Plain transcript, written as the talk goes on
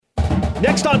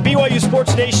Next on BYU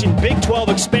Sports Nation, Big 12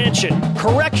 expansion.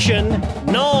 Correction,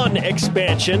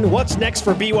 non-expansion. What's next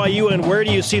for BYU and where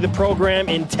do you see the program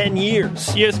in 10 years?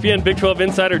 ESPN Big 12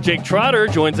 insider Jake Trotter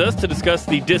joins us to discuss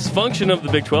the dysfunction of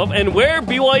the Big 12 and where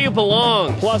BYU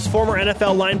belongs. Plus, former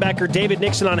NFL linebacker David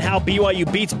Nixon on how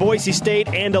BYU beats Boise State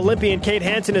and Olympian Kate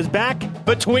Hansen is back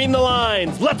between the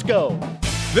lines. Let's go.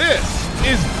 This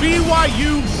is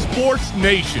BYU Sports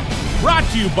Nation, brought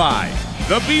to you by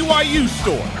The BYU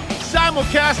Store.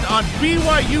 Simulcast on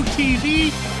BYU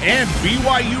TV and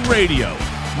BYU Radio.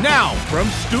 Now, from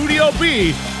Studio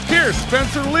B, here's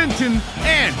Spencer Linton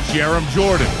and Jarom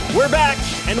Jordan. We're back,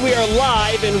 and we are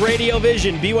live in Radio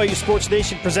Vision. BYU Sports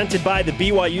Nation presented by the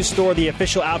BYU Store, the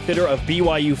official outfitter of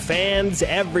BYU fans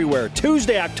everywhere.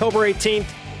 Tuesday, October 18th.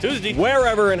 Tuesday.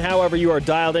 Wherever and however you are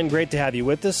dialed in, great to have you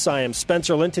with us. I am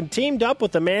Spencer Linton, teamed up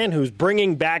with the man who's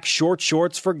bringing back short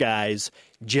shorts for guys,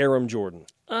 Jarom Jordan.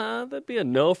 That'd be a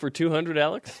no for 200,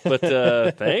 Alex. But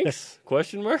thanks?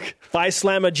 Question mark? Phi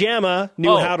Slamma Jamma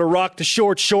knew how to rock the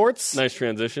short shorts. Nice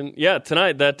transition. Yeah,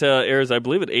 tonight that airs, I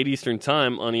believe, at 8 Eastern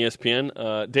Time on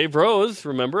ESPN. Dave Rose,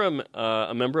 remember,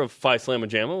 a member of Phi Slamma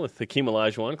Jamma with Hakeem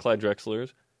Olajuwon, Clyde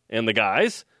Drexler, and the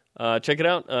guys. Check it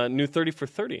out, new 30 for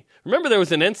 30. Remember there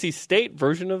was an NC State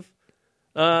version of,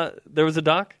 there was a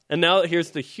doc? And now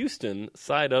here's the Houston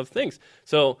side of things.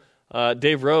 So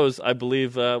Dave Rose, I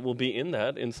believe, will be in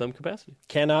that in some capacity.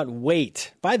 Cannot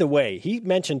wait. By the way, he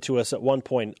mentioned to us at one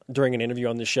point during an interview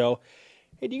on the show,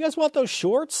 hey, do you guys want those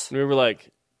shorts? And we were like,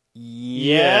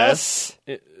 yes.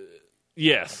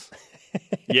 Yes.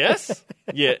 Yes?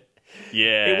 Yeah.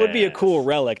 It would be a cool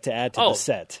relic to add to the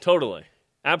set. Totally.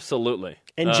 Absolutely.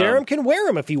 And Jarom can wear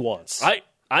them if he wants.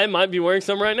 I might be wearing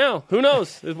some right now. Who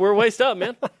knows? We're waist up,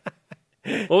 man.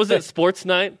 What was it? Sports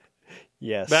Night?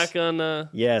 Yes. Back on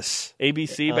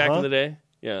ABC back in the day?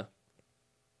 Yeah.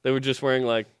 They were just wearing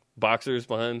like boxers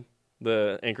behind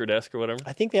the anchor desk or whatever.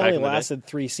 I think they only lasted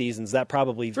 3 seasons. That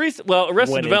probably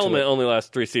Arrested Development only lasts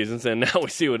 3 seasons, and now we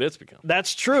see what it's become.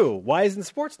 That's true. Why isn't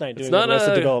Sports Night doing what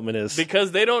Arrested Development is?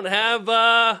 Because they don't have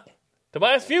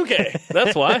Tobias Fuke.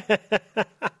 That's why.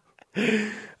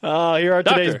 Here are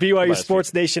today's BYU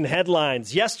Sports Nation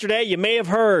headlines. Yesterday, you may have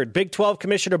heard, Big 12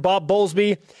 Commissioner Bob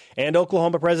Bowlesby and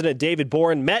Oklahoma President David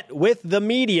Boren met with the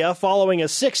media following a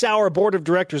 6-hour board of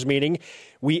directors meeting.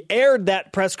 We aired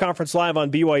that press conference live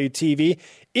on BYU TV.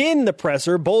 In the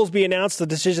presser, Bowlesby announced the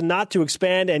decision not to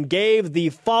expand and gave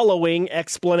the following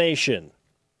explanation.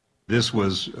 This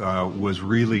was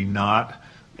really not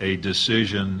a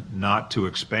decision not to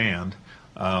expand.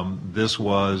 This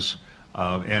was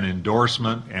an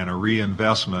endorsement and a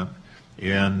reinvestment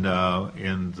in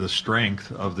the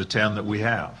strength of the 10 that we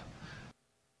have.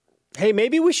 Hey,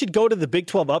 maybe we should go to the Big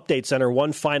 12 Update Center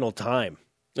one final time.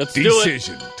 Let's do it.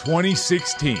 Decision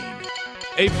 2016,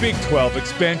 a Big 12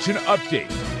 expansion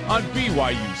update on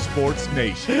BYU Sports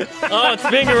Nation. Oh, it's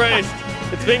being erased.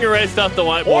 It's being erased off the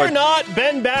whiteboard. Or not,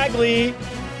 Ben Bagley,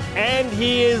 and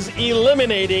he is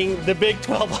eliminating the Big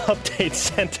 12 Update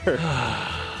Center.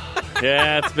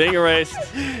 Yeah, it's being erased.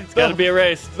 It's got to be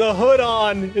erased. The hood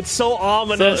on. It's so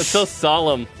ominous. It's so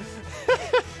solemn.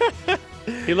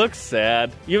 He looks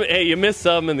sad. You missed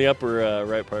some in the upper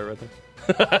right part right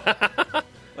there.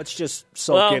 Let's just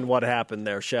soak in what happened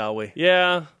there, shall we?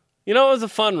 Yeah. It was a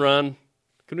fun run.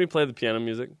 Could we play the piano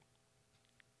music?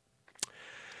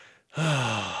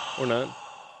 Or not?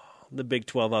 The Big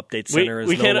 12 Update Center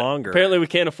is no longer. Apparently we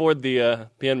can't afford the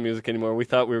piano music anymore. We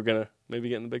thought we were going to maybe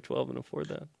get in the Big 12 and afford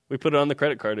that. We put it on the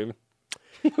credit card even.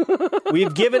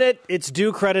 We've given it its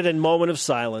due credit and moment of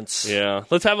silence. Yeah.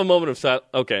 Let's have a moment of silence.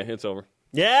 Okay, it's over.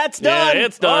 Yeah, it's done. Yeah,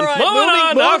 it's done. All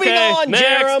right, moving on,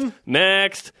 Jarom.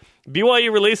 Next.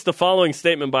 BYU released the following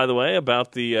statement, by the way,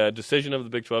 about the decision of the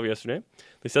Big 12 yesterday.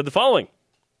 They said the following.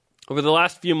 Over the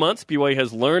last few months, BYU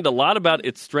has learned a lot about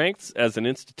its strengths as an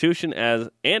institution and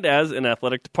as an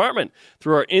athletic department.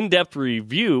 Through our in-depth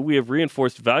review, we have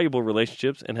reinforced valuable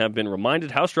relationships and have been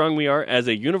reminded how strong we are as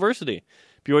a university.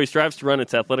 BYU strives to run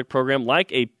its athletic program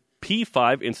like a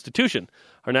P5 institution.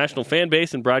 Our national fan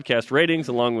base and broadcast ratings,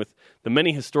 along with the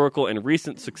many historical and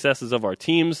recent successes of our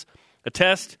teams,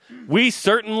 attest we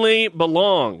certainly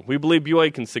belong. We believe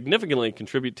BYU can significantly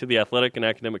contribute to the athletic and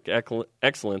academic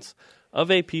excellence of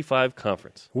a P5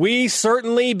 conference. We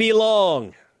certainly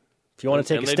belong. If you want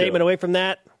to take a statement away from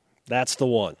that, that's the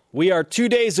one. We are 2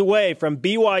 days away from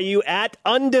BYU at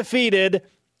undefeated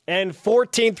and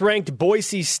 14th ranked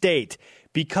Boise State.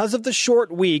 Because of the short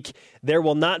week, there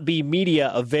will not be media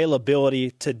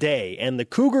availability today. And the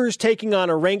Cougars taking on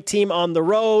a ranked team on the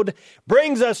road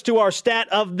brings us to our stat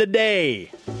of the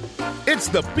day. It's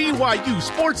the BYU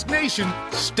Sports Nation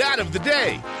Stat of the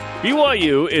Day.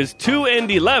 BYU is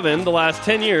 2-11 the last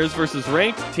 10 years versus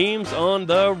ranked teams on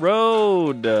the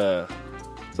road.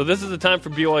 So this is the time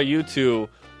for BYU to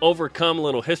overcome a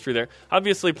little history there.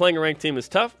 Obviously, playing a ranked team is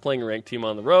tough. Playing a ranked team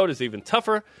on the road is even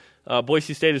tougher.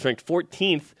 Boise State is ranked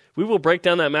 14th. We will break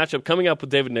down that matchup coming up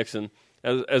with David Nixon,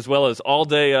 as well as all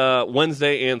day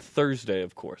Wednesday and Thursday,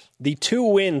 of course. The 2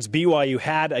 wins BYU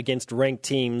had against ranked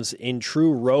teams in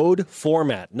true road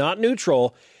format, not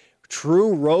neutral,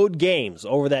 true road games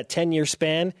over that 10-year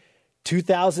span.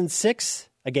 2006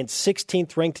 against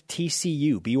 16th ranked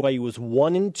TCU. BYU was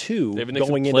 1-2 David Nixon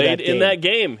going into played that game. in that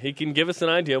game. He can give us an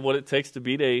idea of what it takes to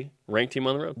beat a ranked team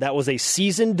on the road. That was a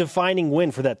season-defining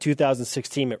win for that 2006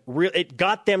 team. It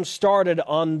got them started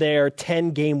on their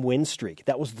 10-game win streak.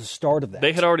 That was the start of that.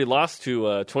 They had already lost to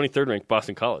 23rd ranked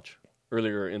Boston College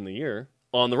earlier in the year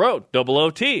on the road. Double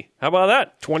OT. How about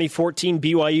that? 2014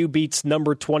 BYU beats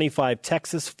number 25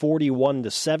 Texas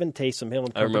 41-7. Taysom Hill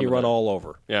and company run all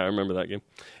over. Yeah, I remember that game.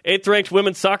 8th ranked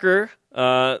women's soccer,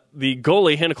 the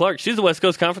goalie Hannah Clark. She's the West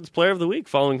Coast Conference Player of the Week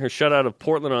following her shutout of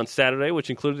Portland on Saturday, which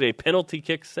included a penalty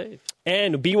kick save.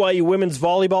 And BYU women's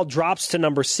volleyball drops to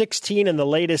number 16 in the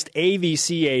latest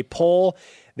AVCA poll.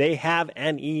 They have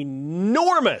an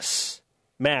enormous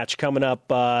match coming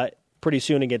up pretty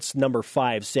soon against number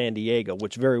 5 San Diego,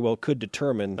 which very well could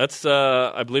determine. That's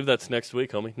I believe that's next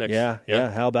week, homie.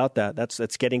 Yeah. How about that?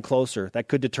 That's getting closer. That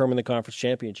could determine the conference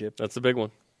championship. That's the big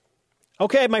one.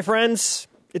 Okay, my friends,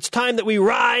 it's time that we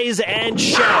rise and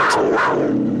shout.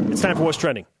 It's time for What's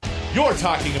Trending. You're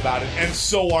talking about it, and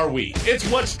so are we. It's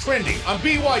What's Trending on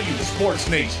BYU Sports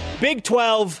Nation. Big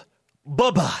 12,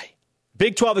 bye-bye.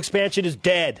 Big 12 expansion is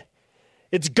dead.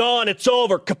 It's gone. It's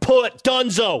over. Kaput.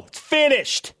 Dunzo. It's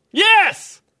finished.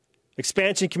 Yes!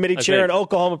 Expansion Committee Chair and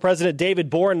Oklahoma President David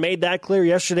Boren made that clear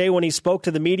yesterday when he spoke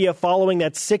to the media following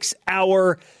that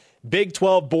 6-hour Big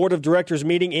 12 Board of Directors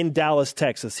meeting in Dallas,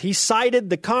 Texas. He cited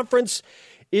the conference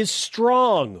is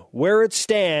strong where it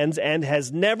stands and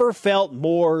has never felt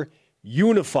more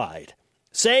unified,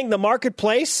 saying the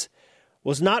marketplace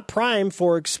was not primed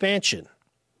for expansion.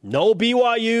 No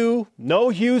BYU, no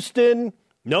Houston,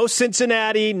 no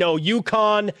Cincinnati, no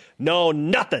UConn, no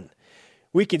nothing.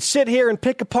 We can sit here and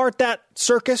pick apart that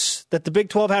circus that the Big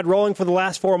 12 had rolling for the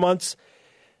last 4 months,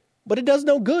 but it does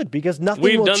no good because nothing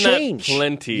will change. We've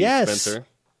done that plenty, Spencer.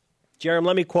 Jerem,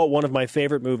 let me quote one of my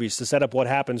favorite movies to set up what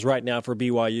happens right now for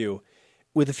BYU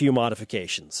with a few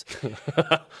modifications.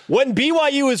 When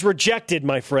BYU is rejected,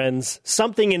 my friends,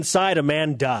 something inside a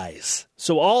man dies.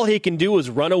 So all he can do is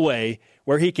run away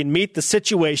where he can meet the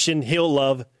situation he'll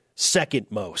love second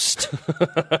most.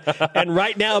 And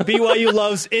right now, BYU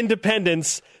loves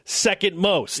independence second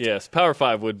most. Yes, Power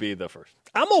 5 would be the first.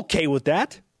 I'm okay with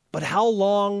that. But how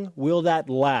long will that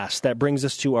last? That brings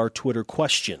us to our Twitter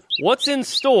question. What's in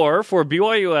store for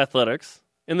BYU athletics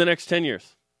in the next 10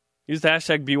 years? Use the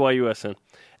hashtag BYUSN.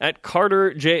 At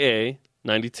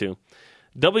CarterJA92.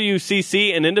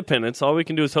 WCC and independence, all we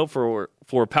can do is hope for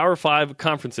Power 5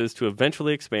 conferences to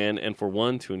eventually expand and for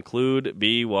one to include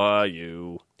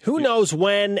BYU. Who knows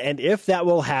when and if that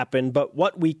will happen, but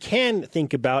what we can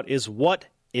think about is what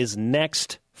is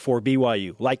next for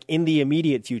BYU, like in the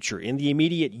immediate future, in the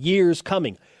immediate years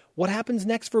coming. What happens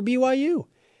next for BYU?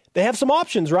 They have some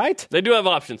options, right? They do have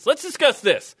options. Let's discuss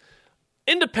this.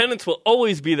 Independence will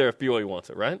always be there if BYU wants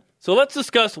it, right? So let's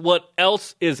discuss what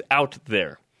else is out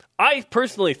there. I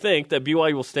personally think that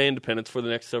BYU will stay independent for the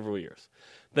next several years.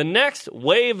 The next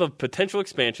wave of potential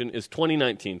expansion is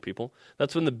 2019, people.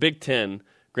 That's when the Big Ten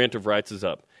grant of rights is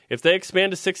up. If they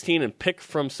expand to 16 and pick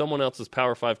from someone else's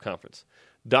Power 5 conference,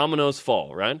 dominoes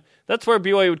fall, right? That's where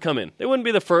BYU would come in. They wouldn't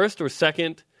be the first or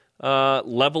second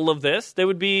level of this. They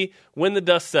would be when the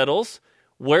dust settles,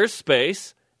 where's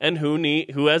space, and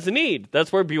who has a need.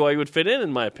 That's where BYU would fit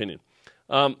in my opinion.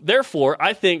 Therefore,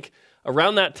 I think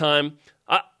around that time,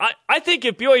 I think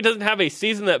if BYU doesn't have a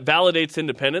season that validates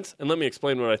independence, and let me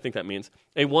explain what I think that means,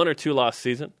 a 1 or 2 loss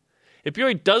season. If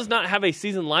BYU does not have a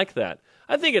season like that,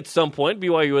 I think at some point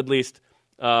BYU at least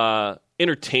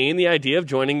entertain the idea of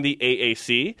joining the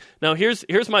AAC. Now,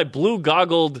 here's my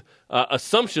blue-goggled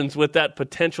assumptions with that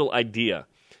potential idea.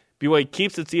 BYU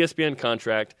keeps its ESPN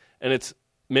contract, and it's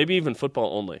maybe even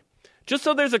football only. Just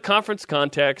so there's a conference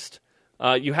context,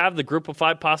 you have the group of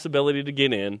 5 possibility to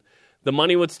get in. The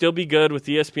money would still be good with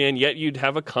ESPN, yet you'd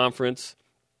have a conference.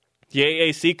 The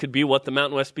AAC could be what the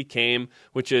Mountain West became,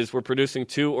 which is we're producing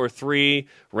 2 or 3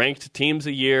 ranked teams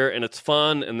a year, and it's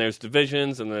fun, and there's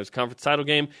divisions, and there's conference title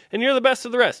game, and you're the best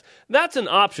of the rest. That's an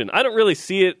option. I don't really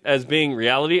see it as being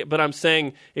reality, but I'm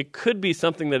saying it could be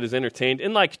something that is entertained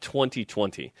in like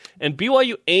 2020. And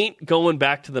BYU ain't going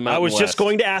back to the Mountain West. I was just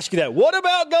going to ask you that. What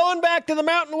about going back to the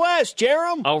Mountain West,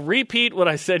 Jarom? I'll repeat what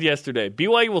I said yesterday.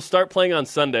 BYU will start playing on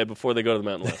Sunday before they go to the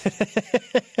Mountain West.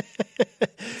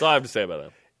 That's all I have to say about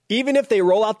that. Even if they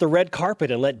roll out the red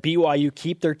carpet and let BYU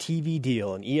keep their TV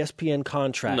deal and ESPN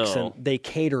contracts and they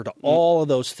cater to all of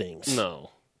those things.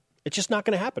 No. It's just not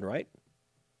going to happen, right?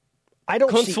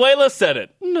 Consuela said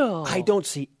it. No. I don't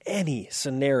see any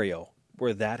scenario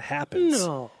where that happens.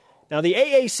 No. Now, the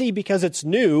AAC, because it's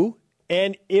new,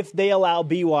 and if they allow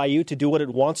BYU to do what it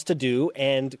wants to do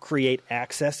and create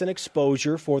access and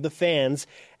exposure for the fans,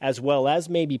 as well as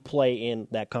maybe play in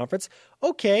that conference,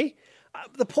 okay.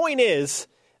 The point is,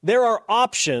 there are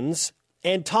options,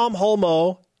 and Tom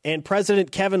Holmoe and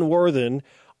President Kevin Worthen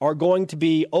are going to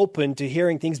be open to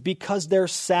hearing things because they're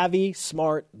savvy,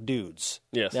 smart dudes.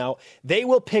 Yes. Now, they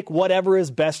will pick whatever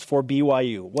is best for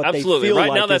BYU. What Absolutely. They feel right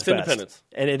like now, that's is best. independence.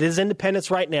 And it is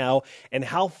independence right now. And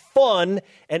how fun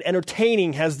and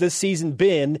entertaining has this season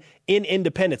been in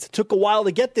independence? It took a while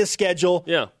to get this schedule,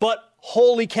 but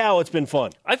holy cow, it's been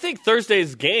fun. I think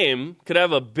Thursday's game could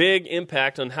have a big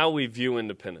impact on how we view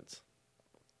independence.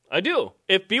 I do.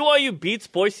 If BYU beats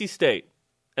Boise State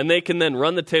and they can then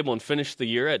run the table and finish the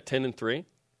year at 10-3,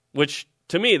 which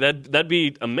to me that'd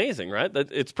be amazing, right?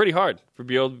 It's pretty hard for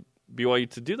BYU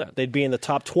to do that. They'd be in the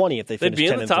top 20 if they finished 10-3. They'd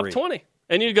be in the top 20,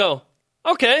 and you'd go,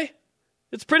 okay,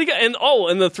 it's pretty good. And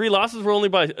and the 3 losses were only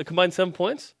by a combined 7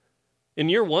 points in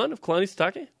year 1 of Kalani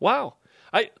Sitake. Wow.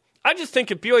 I just think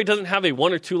if BYU doesn't have a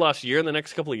 1 or 2 loss year in the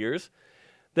next couple of years,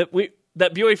 that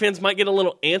BYU fans might get a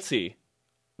little antsy.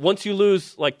 Once you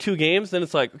lose like 2 games, then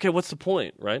it's like, okay, what's the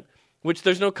point, right? Which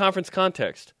there's no conference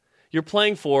context. You're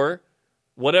playing for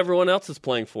what everyone else is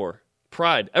playing for.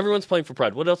 Pride. Everyone's playing for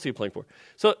pride. What else are you playing for?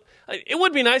 So it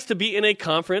would be nice to be in a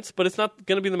conference, but it's not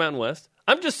going to be the Mountain West.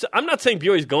 I'm not saying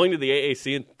BYU is going to the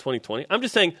AAC in 2020. I'm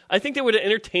just saying I think they would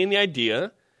entertain the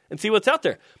idea and see what's out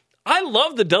there. I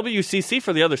love the WCC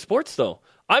for the other sports, though.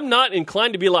 I'm not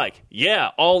inclined to be like, yeah,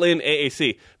 all in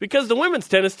AAC, because the women's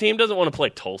tennis team doesn't want to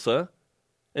play Tulsa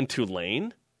and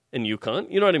Tulane and UConn.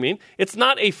 You know what I mean? It's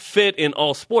not a fit in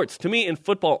all sports. To me, in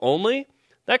football only,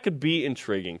 that could be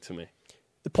intriguing to me.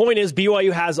 The point is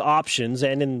BYU has options,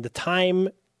 and in the time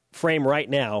frame right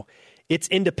now, it's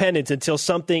independence until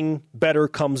something better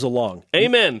comes along.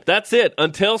 Amen. That's it.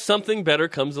 Until something better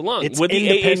comes along. It's Would the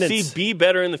AAC be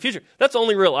better in the future? That's the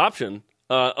only real option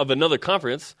of another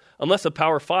conference, unless a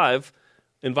Power 5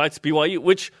 invites BYU,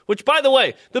 which, by the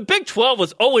way, the Big 12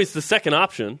 was always the second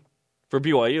option for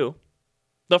BYU.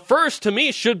 The first, to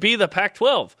me, should be the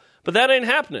Pac-12, but that ain't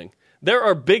happening. There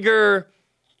are bigger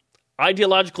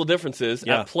ideological differences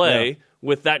at play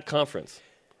with that conference.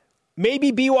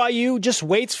 Maybe BYU just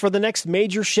waits for the next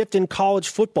major shift in college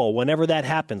football whenever that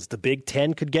happens. The Big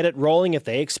Ten could get it rolling if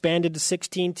they expanded to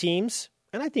 16 teams.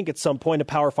 And I think at some point a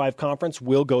Power 5 conference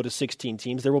will go to 16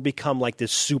 teams. There will become like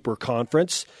this super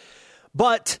conference.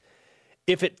 But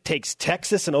if it takes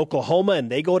Texas and Oklahoma and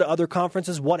they go to other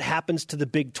conferences, what happens to the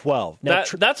Big 12? Now,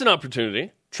 that's an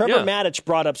opportunity. Trevor Matich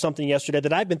brought up something yesterday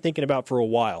that I've been thinking about for a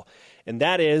while. And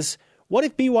that is, what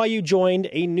if BYU joined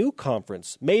a new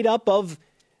conference made up of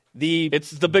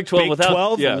it's the Big 12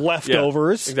 without 12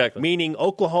 leftovers, exactly. Meaning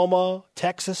Oklahoma,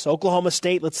 Texas, Oklahoma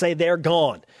State, let's say they're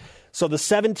gone. So the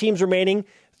 7 teams remaining,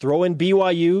 throw in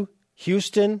BYU,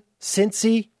 Houston,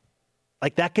 Cincy,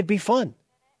 like that could be fun.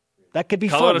 That could be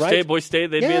Colorado fun, right? State, Boise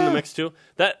State, they'd be in the mix too.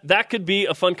 That could be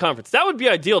a fun conference. That would be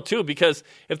ideal too, because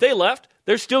if they left,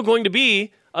 there's still going to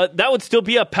be that would still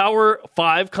be a Power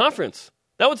 5 conference.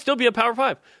 That would still be a Power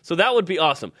 5. So that would be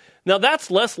awesome. Now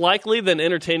that's less likely than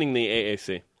entertaining the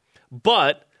AAC.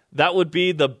 But that would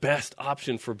be the best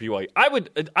option for BYU. I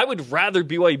would rather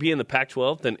BYU be in the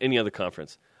Pac-12 than any other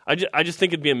conference. I just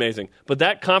think it'd be amazing. But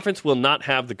that conference will not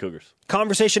have the Cougars.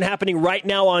 Conversation happening right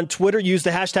now on Twitter. Use the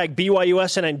hashtag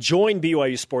BYUSN and join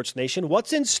BYU Sports Nation.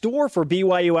 What's in store for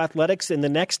BYU athletics in the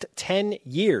next 10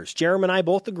 years? Jarom and I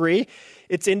both agree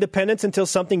it's independence until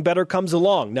something better comes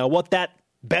along. Now, what that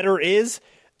better is,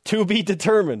 to be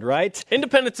determined, right?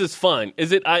 Independence is fine.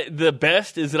 Is it the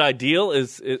best? Is it ideal?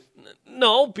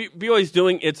 No, BYU is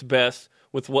doing its best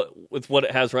with what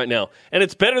it has right now. And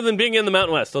it's better than being in the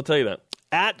Mountain West, I'll tell you that.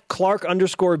 At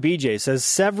Clark_BJ says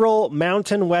several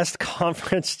Mountain West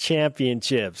Conference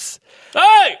championships.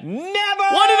 Hey! Never!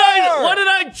 What did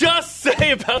I just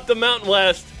say about the Mountain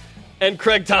West and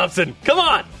Craig Thompson? Come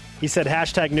on! He said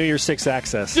hashtag New Year's 6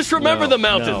 access. Just remember the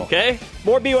mountain, okay?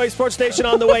 More BYU Sports Nation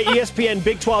on the way. ESPN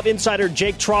Big 12 insider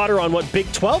Jake Trotter on what Big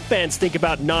 12 fans think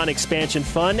about non-expansion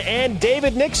fun. And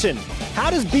David Nixon.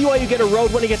 How does BYU get a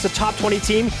road win against a top 20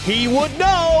 team? He would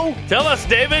know. Tell us,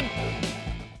 David.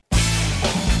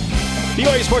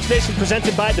 BYU Sports Nation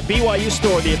presented by the BYU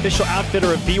Store, the official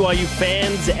outfitter of BYU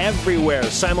fans everywhere.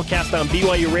 Simulcast on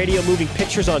BYU Radio, moving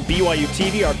pictures on BYU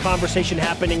TV. Our conversation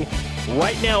happening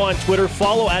right now on Twitter.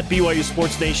 Follow at BYU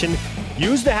Sports Nation.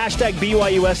 Use the hashtag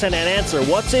BYUSN and answer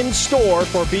what's in store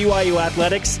for BYU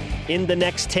athletics in the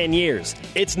next 10 years.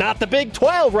 It's not the Big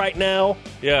 12 right now.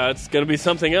 Yeah, it's going to be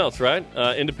something else, right?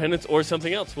 Independence or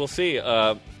something else. We'll see.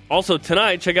 Also,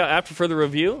 tonight, check out After Further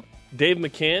Review. Dave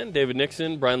McCann, David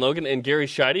Nixon, Brian Logan, and Gary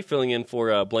Scheide filling in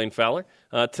for Blaine Fowler.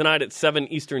 Tonight at 7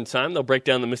 Eastern Time, they'll break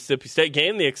down the Mississippi State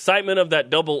game, the excitement of that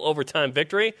double overtime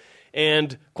victory,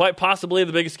 and quite possibly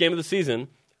the biggest game of the season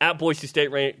at Boise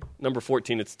State, ranked number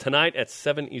 14. It's tonight at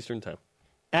 7 Eastern Time.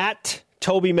 At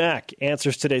Toby Mack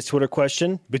answers today's Twitter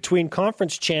question. Between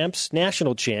conference champs,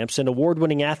 national champs, and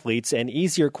award-winning athletes, an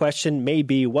easier question may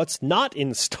be what's not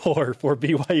in store for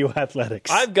BYU athletics.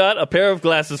 I've got a pair of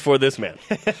glasses for this man.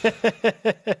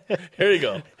 Here you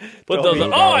go. Put those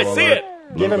on. Oh, I see it.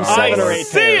 Give him 7 or 8. I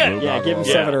see it. Yeah, give him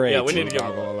 7 or 8. Yeah, we need to give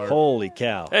him. Holy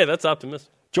cow. Hey, that's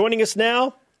optimistic. Joining us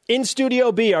now, in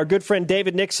Studio B, our good friend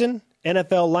David Nixon,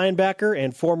 NFL linebacker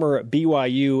and former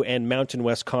BYU and Mountain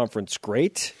West Conference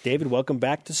great. David, welcome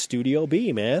back to Studio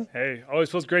B, man. Hey, always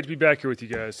feels great to be back here with you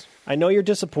guys. I know you're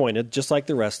disappointed, just like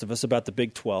the rest of us, about the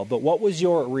Big 12, but what was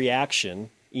your reaction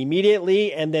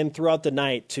immediately and then throughout the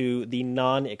night to the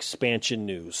non-expansion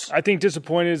news? I think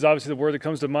disappointed is obviously the word that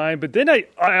comes to mind, but then I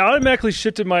automatically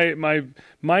shifted my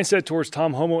mindset towards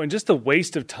Tom Homo and just the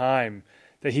waste of time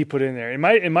that he put in there. In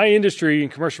my industry, in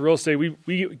commercial real estate,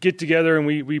 we get together and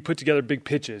we put together big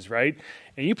pitches, right?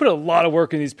 And you put a lot of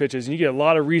work in these pitches, and you get a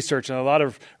lot of research and a lot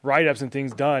of write-ups and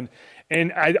things done.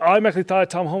 And I automatically thought of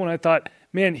Tom Holman, and I thought,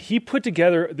 man, he put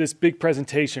together this big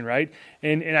presentation, right?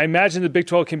 And I imagine the Big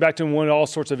 12 came back to him and wanted all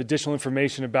sorts of additional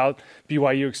information about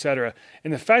BYU, et cetera.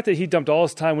 And the fact that he dumped all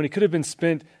his time when he could have been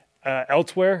spent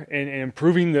elsewhere and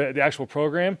improving the actual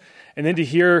program, and then to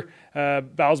hear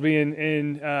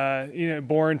Bowlesby and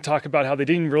Bourne talk about how they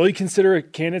didn't really consider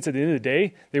candidates at the end of the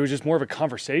day. They were just more of a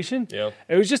conversation. Yeah.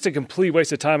 It was just a complete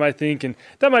waste of time, I think, and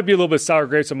that might be a little bit sour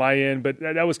grapes on my end, but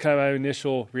that was kind of my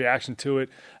initial reaction to it.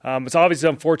 It's obviously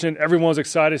unfortunate. Everyone was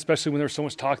excited, especially when there was so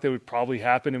much talk that would probably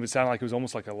happen. It would sound like it was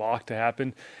almost like a lock to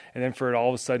happen, and then for it all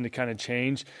of a sudden to kind of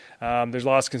change. There's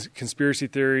lots of conspiracy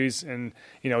theories, and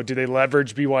do they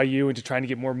leverage BYU into trying to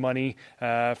get more money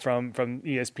from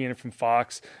ESPN and from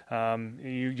Fox?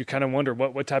 You kind of wonder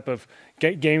what type of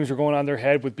games were going on in their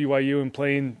head with BYU and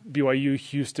playing BYU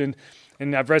Houston.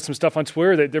 And I've read some stuff on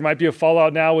Twitter that there might be a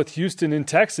fallout now with Houston and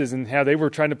Texas and how they were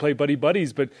trying to play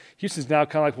buddies, but Houston's now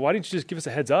kind of like, well, why didn't you just give us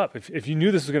a heads up? If you knew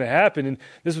this was going to happen and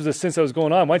this was a sense that was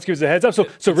going on, why didn't you give us a heads up?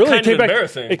 So really it came back.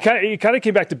 It kind of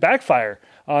came back to backfire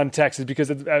on Texas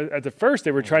because at the first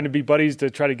they were trying to be buddies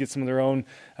to try to get some of their own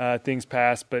things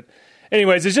passed, but.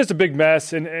 Anyways, it's just a big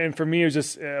mess, and for me, it was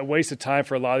just a waste of time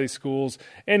for a lot of these schools.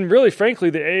 And really, frankly,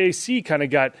 the AAC kind of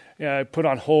got put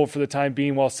on hold for the time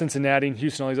being while Cincinnati and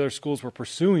Houston and all these other schools were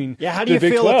pursuing how do you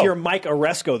feel if you're Mike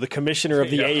Oresco, the commissioner of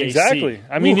the AAC? Exactly.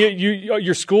 I mean,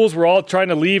 your schools were all trying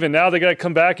to leave, and now they got to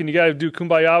come back, and you got to do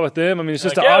kumbaya with them. I mean, it's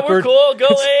just awkward. We're cool. Go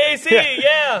AAC,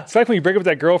 yeah. It's like when you break up with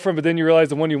that girlfriend, but then you realize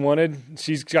the one you wanted,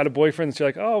 she's got a boyfriend, and she's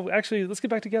like, oh, actually, let's get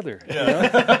back together.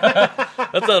 Yeah.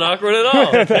 That's not awkward at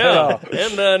all. Not at all.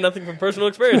 And nothing from personal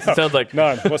experience, it sounds like.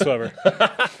 None whatsoever.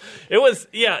 It was,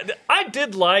 I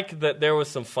did like that there was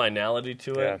some finality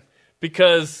to it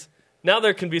because now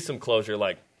there can be some closure,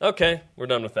 like, okay, we're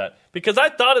done with that. Because I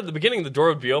thought at the beginning the door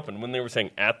would be open when they were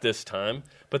saying at this time,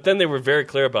 but then they were very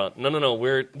clear about,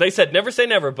 no, they said never say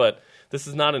never, but this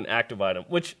is not an active item,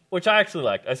 which I actually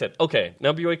liked. I said, okay,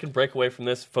 now BYU can break away from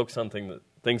this, focus on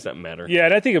things that matter. Yeah,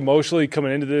 and I think emotionally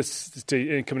coming into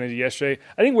yesterday,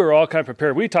 I think we were all kind of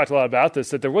prepared. We talked a lot about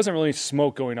this, that there wasn't really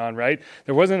smoke going on, right?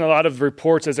 There wasn't a lot of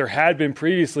reports, as there had been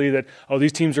previously, that,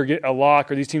 these teams are getting a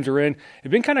lock or these teams are in.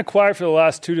 It's been kind of quiet for the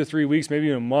last 2 to 3 weeks, maybe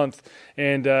even a month.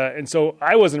 And so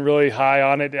I wasn't really high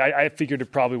on it. I figured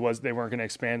it probably was they weren't going to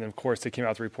expand. And, of course, they came out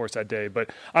with the reports that day.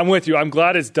 But I'm with you. I'm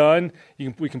glad it's done.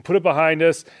 We can put it behind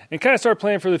us and kind of start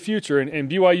planning for the future. And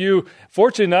BYU,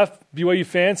 fortunate enough, BYU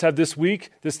fans have this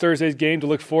Thursday's game to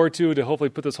look forward to hopefully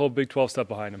put this whole Big 12 stuff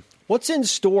behind them. What's in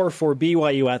store for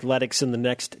BYU athletics in the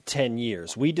next 10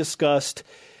 years? We discussed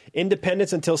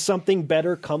independence until something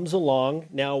better comes along.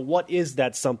 Now, what is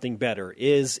that something better?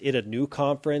 Is it a new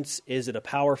conference? Is it a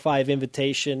Power 5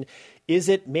 invitation? Is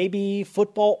it maybe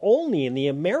football only in the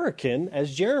American,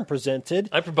 as Jarom presented?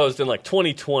 I proposed in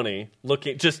 2020,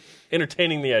 just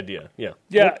entertaining the idea. Yeah.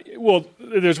 Yeah, well,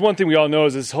 there's one thing we all know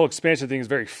is this whole expansion thing is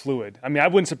very fluid. I mean, I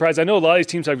wouldn't surprise. I know a lot of these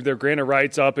teams have their grant of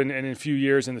rights up and in a few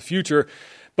years in the future,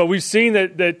 but we've seen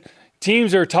that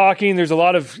teams are talking. There's a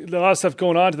lot of stuff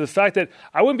going on to the fact that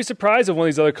I wouldn't be surprised if one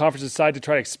of these other conferences decide to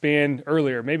try to expand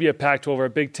earlier, maybe a Pac-12 or a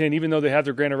Big Ten. Even though they have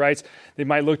their grant of rights, they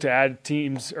might look to add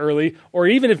teams early, or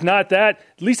even if not that,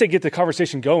 at least they get the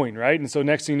conversation going, right? And so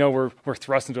next thing you know, we're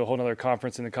thrust into a whole other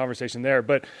conference in the conversation there.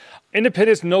 But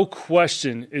independence, no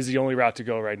question, is the only route to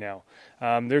go right now.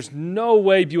 There's no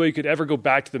way BYU could ever go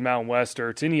back to the Mountain West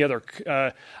or to any other.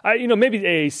 Maybe the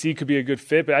AAC could be a good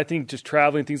fit, but I think just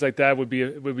traveling, things like that would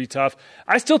be tough.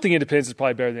 I still think independence is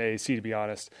probably better than AAC, to be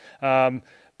honest.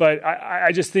 But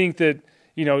I just think that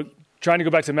trying to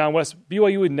go back to the Mountain West,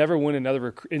 BYU would never win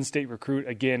another in-state recruit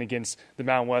again against the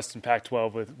Mountain West and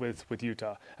Pac-12 with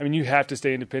Utah. I mean, you have to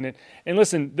stay independent. And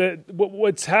listen,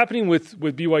 what's happening with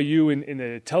BYU in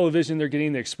the television they're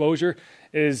getting, the exposure,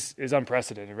 is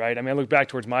unprecedented, right? I mean, I look back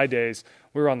towards my days.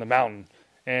 We were on the mountain,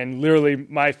 and literally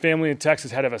my family in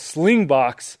Texas had to have a sling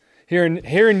box here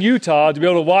in Utah to be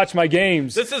able to watch my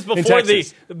games. This is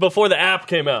before the app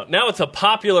came out. Now it's a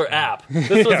popular app.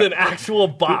 This was an actual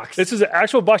box. This is an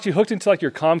actual box you hooked into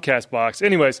your Comcast box.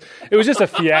 Anyways, it was just a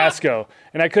fiasco,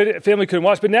 and family couldn't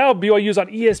watch. But now BYU's on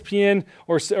ESPN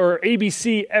or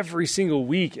ABC every single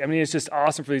week. I mean, it's just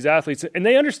awesome for these athletes, and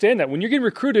they understand that when you're getting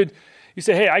recruited. You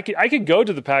say, hey, I could go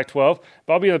to the Pac-12,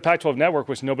 but I'll be on the Pac-12 network,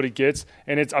 which nobody gets,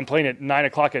 and I'm playing at 9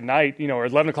 o'clock at night, or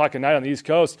 11 o'clock at night on the East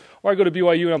Coast. Or I go to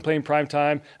BYU and I'm playing prime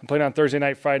time. I'm playing on Thursday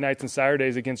night, Friday nights, and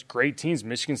Saturdays against great teams,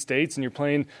 Michigan States, and you're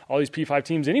playing all these P5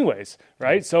 teams anyways,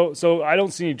 right? So I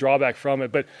don't see any drawback from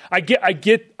it. But I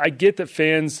get that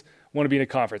fans want to be in a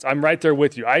conference. I'm right there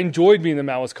with you. I enjoyed being in the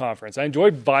Mountain West Conference. I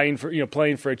enjoyed playing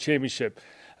for a championship.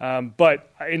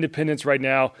 But independence right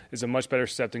now is a much better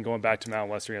step than going back to Mountain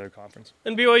West or any other conference.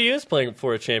 And BYU is playing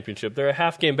for a championship. They're a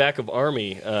half game back of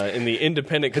Army in the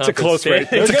independent conference. It's a close race.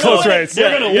 It's a close race.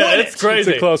 They're going to win. It's crazy.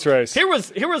 It's a close race. Here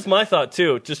was my thought,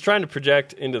 too, just trying to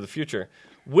project into the future.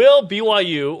 Will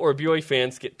BYU or BYU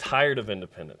fans get tired of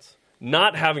independence?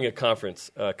 Not having a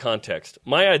conference context.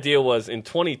 My idea was in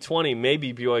 2020,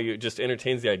 maybe BYU just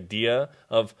entertains the idea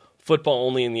of football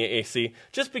only in the AAC,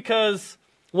 just because...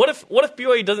 What if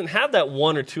BYU doesn't have that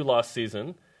 1 or 2 loss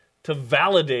season to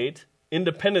validate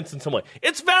independence in some way?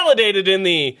 It's validated in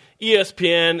the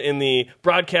ESPN, in the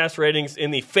broadcast ratings,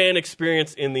 in the fan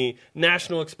experience, in the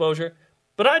national exposure.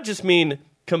 But I just mean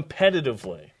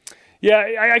competitively.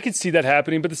 Yeah, I could see that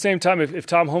happening. But at the same time, if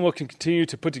Tom Holmoe can continue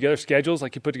to put together schedules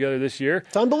like he put together this year,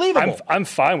 it's unbelievable. I'm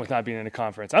fine with not being in a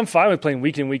conference. I'm fine with playing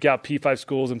week in, week out P5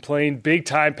 schools and playing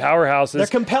big-time powerhouses. They're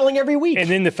compelling every week.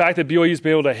 And then the fact that BYU's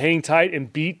been able to hang tight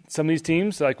and beat some of these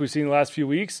teams like we've seen the last few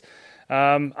weeks,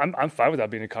 I'm fine with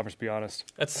not being in a conference, to be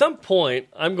honest. At some point,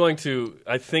 I'm going to,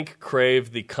 I think,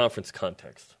 crave the conference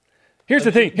context. Here's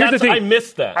the thing. I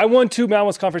missed that. I won 2 Mountain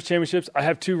West Conference championships. I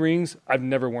have 2 rings. I've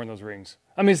never worn those rings.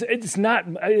 I mean, it's not.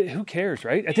 Who cares,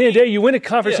 right? At the end of the day, you win a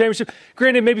conference championship.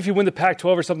 Granted, maybe if you win the Pac-12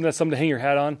 or something, that's something to hang your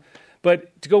hat on.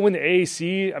 But to go win the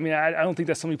AAC, I mean, I don't think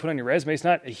that's something you put on your resume. It's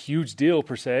not a huge deal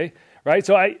per se, right?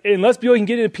 So unless BYU can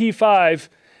get into P5,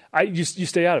 you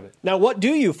stay out of it. Now, what do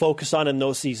you focus on in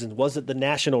those seasons? Was it the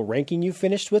national ranking you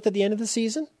finished with at the end of the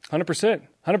season? 100%.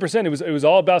 100%. It was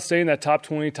all about staying in that top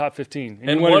 20, top 15.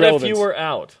 And what if you were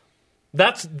out?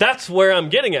 That's where I'm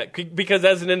getting at, because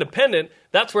as an independent,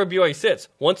 that's where BYU sits.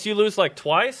 Once you lose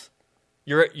twice,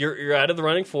 you're out of the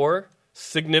running for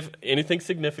anything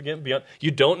significant beyond.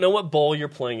 You don't know what bowl you're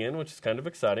playing in, which is kind of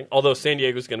exciting. Although San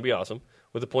Diego's going to be awesome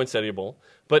with the Poinsettia Bowl,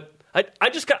 but I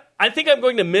think I'm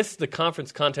going to miss the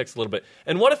conference context a little bit.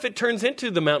 And what if it turns into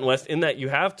the Mountain West in that you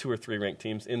have 2 or 3 ranked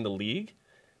teams in the league?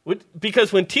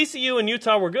 Because when TCU and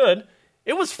Utah were good,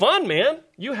 it was fun, man.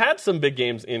 You had some big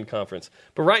games in conference.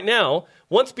 But right now,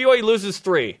 once BYU loses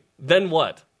 3, then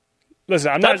what?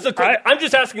 Listen, I'm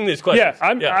just asking these questions.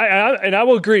 Yeah, and I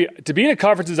will agree. To be in a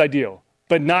conference is ideal,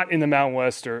 but not in the Mountain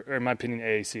West or in my opinion,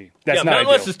 AAC. That's not Mountain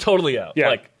ideal. West is totally out.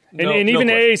 Yeah. And even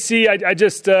AAC, I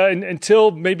just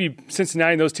until maybe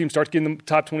Cincinnati and those teams start getting the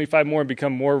top 25 more and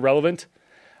become more relevant,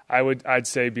 I'd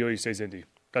say BYU stays Indy.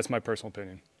 That's my personal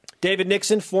opinion. David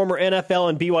Nixon, former NFL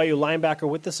and BYU linebacker,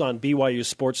 with us on BYU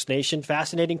Sports Nation.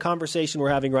 Fascinating conversation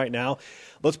we're having right now.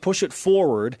 Let's push it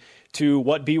forward to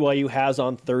what BYU has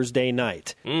on Thursday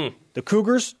night. The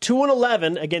Cougars,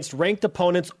 2-11 against ranked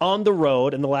opponents on the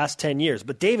road in the last 10 years.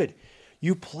 But, David,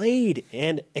 You played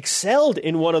and excelled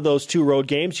in one of those 2 road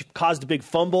games. You caused a big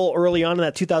fumble early on in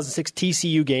that 2006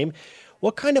 TCU game.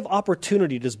 What kind of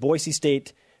opportunity does Boise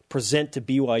State present to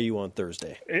BYU on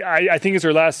Thursday? I think it's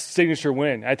our last signature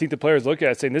win. I think the players look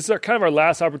at it saying this is our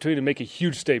last opportunity to make a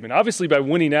huge statement. Obviously, by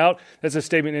winning out, that's a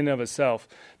statement in and of itself.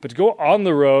 But to go on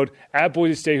the road at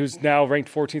Boise State, who's now ranked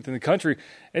 14th in the country,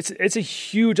 it's a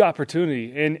huge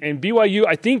opportunity. And BYU,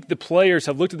 I think the players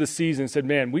have looked at the season and said,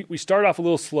 man, we started off a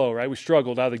little slow, right? We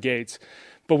struggled out of the gates.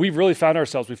 But we've really found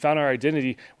ourselves. We found our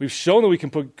identity. We've shown that we can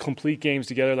put complete games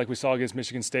together like we saw against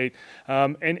Michigan State.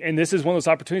 And this is one of those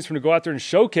opportunities for them to go out there and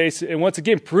showcase and once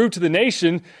again prove to the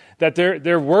nation that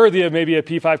they're worthy of maybe a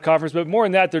P5 conference, but more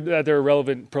than that, they're a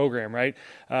relevant program, right?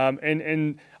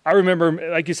 And I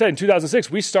remember, like you said, in 2006,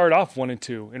 we started off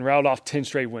 1-2 and rattled off 10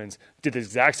 straight wins. Did the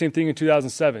exact same thing in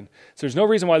 2007. So there's no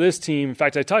reason why this team, in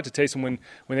fact, I talked to Taysom when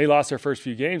they lost their first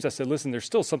few games. I said, listen, there's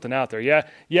still something out there.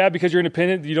 Yeah, because you're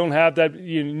independent, you don't have that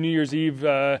New Year's Eve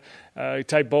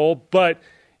type bowl, but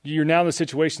you're now in the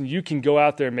situation you can go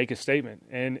out there and make a statement.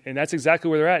 And that's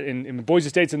exactly where they're at. And Boise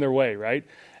State's in their way, right?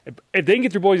 If they can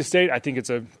get through Boise State, I think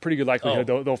it's a pretty good likelihood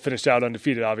they'll finish out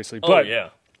undefeated, obviously. But yeah.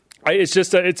 It's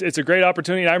just it's a great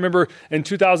opportunity. And I remember in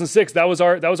 2006 that was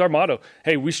our motto.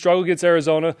 Hey, we struggled against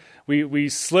Arizona. We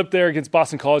slipped there against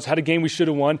Boston College. Had a game we should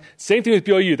have won. Same thing with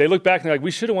BYU. They look back and they're like, we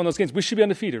should have won those games. We should be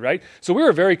undefeated, right? So we were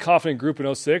a very confident group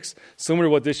in 06, similar to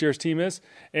what this year's team is.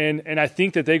 And I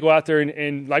think that they go out there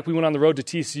and like we went on the road to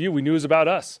TCU, we knew it was about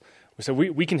us. So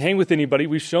we can hang with anybody.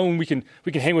 We've shown we can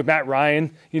hang with Matt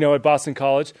Ryan, at Boston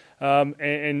College,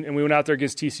 and we went out there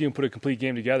against TCU and put a complete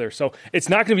game together. So it's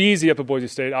not going to be easy up at Boise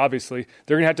State. Obviously,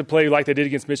 they're going to have to play like they did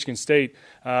against Michigan State,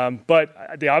 but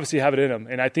they obviously have it in them.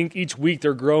 And I think each week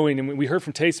they're growing. And we heard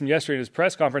from Taysom yesterday in his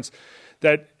press conference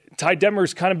that Ty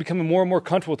Detmer's kind of becoming more and more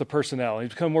comfortable with the personnel. He's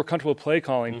becoming more comfortable with play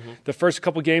calling. Mm-hmm. The first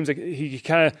couple games, he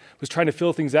kind of was trying to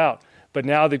fill things out. But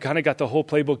now they've kind of got the whole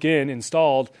playbook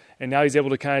installed, and now he's able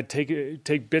to kind of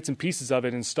take bits and pieces of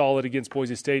it, install it against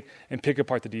Boise State, and pick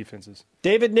apart the defenses.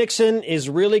 David Nixon is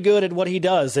really good at what he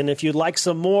does, and if you'd like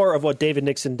some more of what David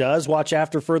Nixon does, watch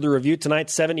After Further Review tonight,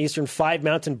 7 Eastern, 5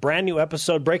 Mountain, brand new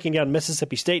episode breaking down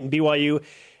Mississippi State and BYU,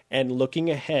 and looking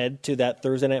ahead to that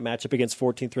Thursday night matchup against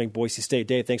 14th-ranked Boise State.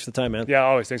 Dave, thanks for the time, man. Yeah,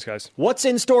 always. Thanks, guys. What's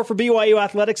in store for BYU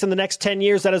athletics in the next 10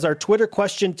 years? That is our Twitter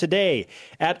question today.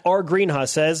 At R. Greenhaw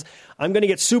says, I'm going to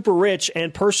get super rich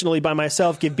and personally by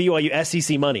myself give BYU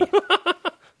SEC money.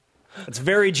 That's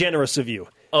very generous of you.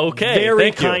 Okay.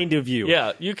 Very kind of you.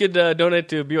 Yeah, you could donate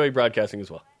to BYU Broadcasting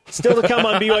as well. Still to come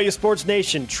on BYU Sports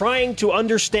Nation, trying to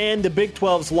understand the Big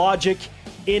 12's logic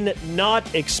in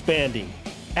not expanding.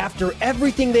 After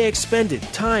everything they expended,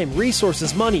 time,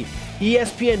 resources, money,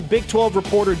 ESPN Big 12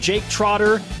 reporter Jake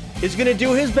Trotter is going to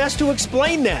do his best to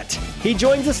explain that. He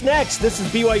joins us next. This is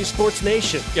BYU Sports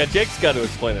Nation. Yeah, Jake's got to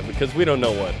explain it because we don't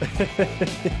know what.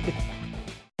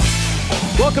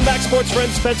 Welcome back, sports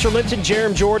friends. Spencer Linton,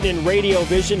 Jarom Jordan in Radio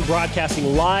Vision,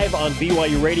 broadcasting live on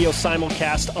BYU Radio,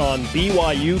 simulcast on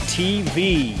BYU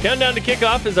TV. Countdown to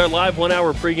kickoff is our live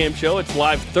 1-hour pregame show. It's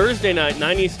live Thursday night,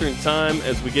 9 Eastern time,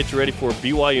 as we get you ready for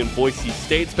BYU and Boise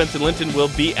State. Spencer Linton will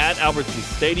be at Albertson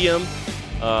Stadium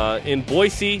in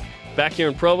Boise. Back here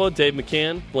in Provo, Dave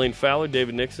McCann, Blaine Fowler,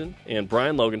 David Nixon, and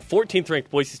Brian Logan.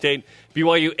 14th-ranked Boise State.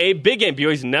 BYU, a big game.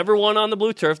 BYU's never won on the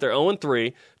blue turf. They're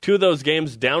 0-3. 2 of those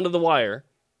games down to the wire.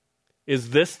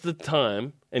 Is this the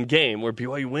time and game where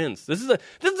BYU wins? This is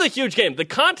a huge game. The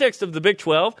context of the Big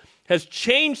 12 has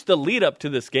changed the lead-up to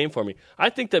this game for me. I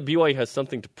think that BYU has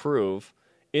something to prove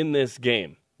in this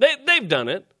game. They've done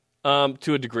it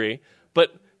to a degree,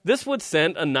 but this would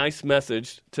send a nice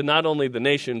message to not only the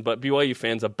nation, but BYU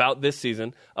fans about this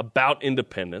season, about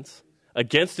independence,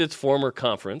 against its former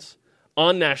conference,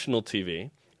 on national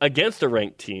TV, against a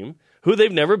ranked team who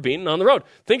they've never beaten on the road.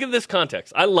 Think of this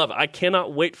context. I love it. I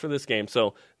cannot wait for this game.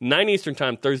 So 9 Eastern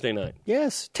time, Thursday night.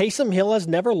 Yes, Taysom Hill has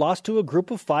never lost to a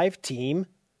group of 5 team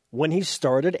when he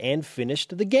started and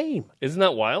finished the game. Isn't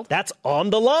that wild? That's on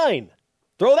the line.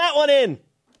 Throw that one in.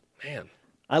 Man.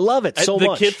 I love it so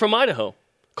much. The kid from Idaho.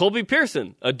 Colby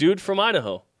Pearson, a dude from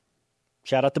Idaho.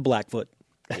 Shout out to Blackfoot.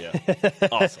 Yeah,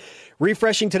 awesome.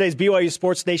 Refreshing today's BYU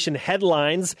Sports Nation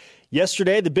headlines.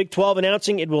 Yesterday, the Big 12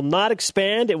 announcing it will not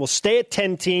expand. It will stay at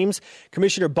 10 teams.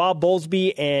 Commissioner Bob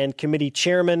Bowlesby and committee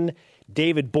chairman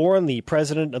David Boren, the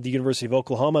president of the University of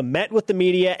Oklahoma, met with the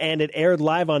media, and it aired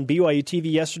live on BYU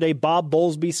TV yesterday. Bob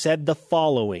Bowlesby said the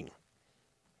following.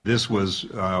 This was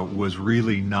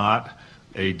really not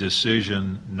a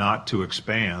decision not to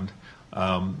expand.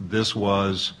 This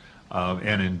was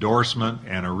an endorsement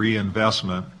and a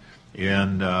reinvestment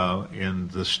in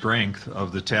the strength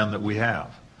of the 10 that we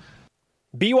have.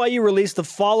 BYU released the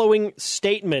following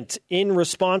statement in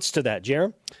response to that.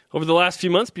 Jarom? Over the last few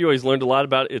months, BYU has learned a lot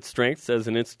about its strengths as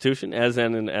an institution, as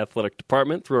an athletic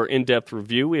department. Through our in-depth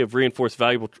review, we have reinforced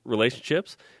valuable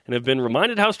relationships and have been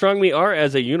reminded how strong we are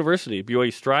as a university.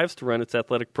 BYU strives to run its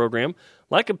athletic program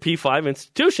like a P5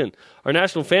 institution. Our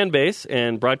national fan base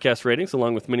and broadcast ratings,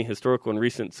 along with many historical and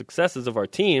recent successes of our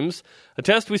teams,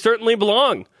 attest we certainly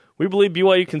belong. We believe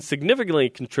BYU can significantly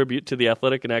contribute to the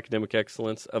athletic and academic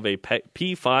excellence of a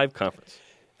P5 conference.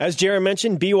 As Jarom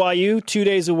mentioned, BYU 2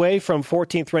 days away from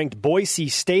 14th-ranked Boise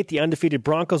State. The undefeated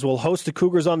Broncos will host the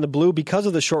Cougars on the Blue. Because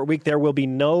of the short week, there will be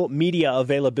no media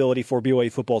availability for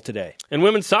BYU football today. And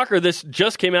women's soccer, this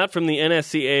just came out from the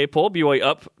NSCAA poll. BYU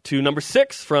up to number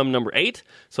 6 from number 8.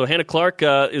 So Hannah Clark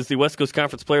is the West Coast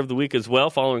Conference Player of the Week as well,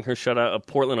 following her shutout of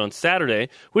Portland on Saturday,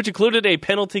 which included a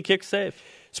penalty kick save.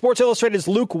 Sports Illustrated's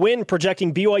Luke Wynn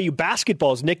projecting BYU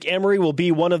basketball's Nick Emery will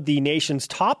be one of the nation's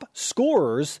top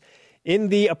scorers in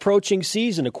the approaching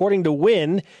season. According to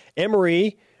Wynn,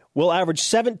 Emery will average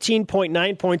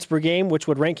 17.9 points per game, which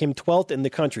would rank him 12th in the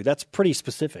country. That's pretty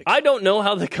specific. I don't know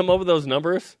how they come up with those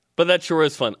numbers, but that sure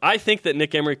is fun. I think that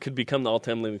Nick Emery could become the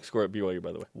all-time leading scorer at BYU,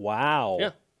 by the way. Wow.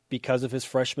 Yeah. Because of his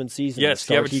freshman season. Yes,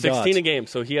 he averaged 16 a game,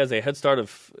 so he has a head start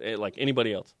of like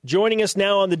anybody else. Joining us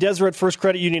now on the Deseret First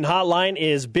Credit Union hotline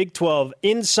is Big 12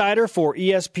 insider for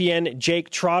ESPN, Jake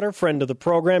Trotter, friend of the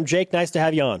program. Jake, nice to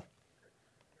have you on.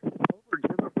 Over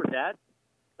Jimmer Fredette?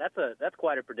 That's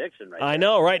quite a prediction, right? I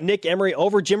know, right? Nick Emery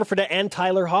over Jimmer Fredette and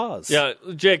Tyler Haws. Yeah,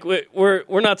 Jake, we're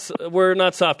not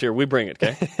soft here. We bring it,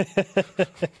 okay?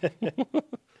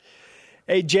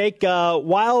 Hey, Jake,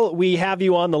 while we have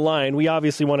you on the line, we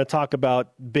obviously want to talk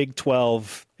about Big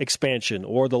 12 expansion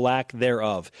or the lack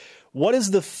thereof. What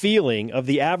is the feeling of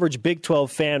the average Big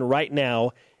 12 fan right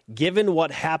now, given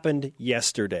what happened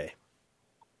yesterday?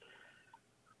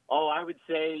 Oh, I would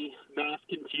say mass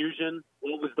confusion.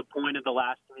 What was the point of the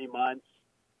last 3 months?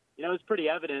 You know, it was pretty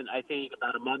evident, I think,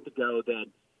 about a month ago that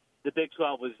the Big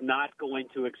 12 was not going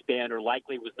to expand or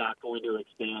likely was not going to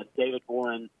expand. David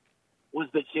Boren was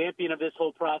the champion of this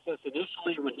whole process.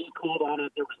 Initially, when he called on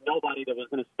it, there was nobody that was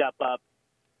going to step up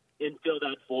and fill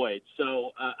that void.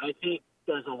 So I think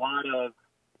there's a lot of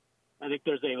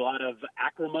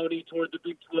acrimony toward the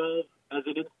Big 12 as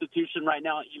an institution right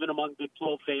now, even among Big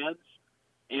 12 fans.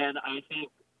 And I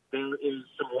think there is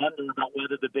some wonder about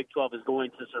whether the Big 12 is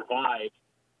going to survive.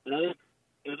 And I think,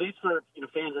 at least for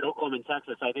fans in Oklahoma and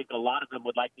Texas, I think a lot of them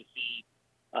would like to see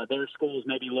their schools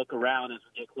maybe look around as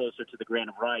we get closer to the grant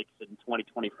of rights in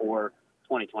 2024,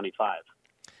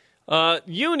 2025.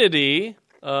 Unity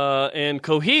and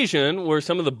cohesion were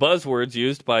some of the buzzwords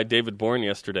used by David Boren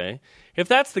yesterday. If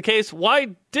that's the case,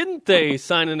 why didn't they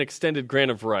sign an extended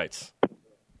grant of rights?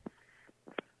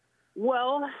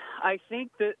 Well, I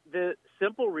think that the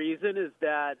simple reason is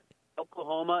that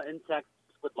Oklahoma and Texas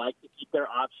would like to keep their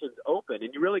options open,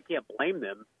 and you really can't blame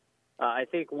them. I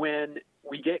think when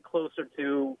we get closer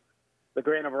to the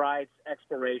grant of rights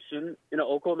expiration,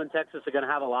 Oklahoma and Texas are going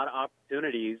to have a lot of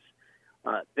opportunities.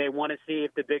 They want to see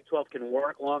if the Big 12 can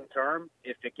work long term,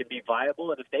 if it can be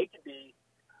viable, and if they can be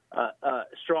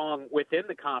strong within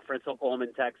the conference, Oklahoma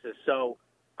and Texas. So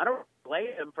I don't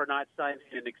blame them for not signing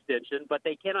an extension, but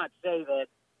they cannot say that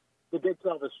the Big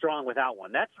 12 is strong without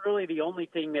one. That's really the only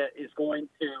thing that is going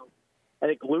to, I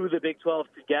think, glue the Big 12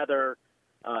 together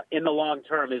in the long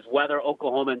term is whether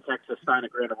Oklahoma and Texas sign a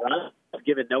grant of rights. I've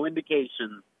given no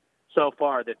indication so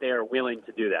far that they are willing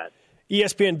to do that.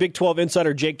 ESPN Big 12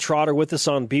 insider Jake Trotter with us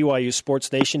on BYU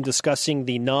Sports Nation discussing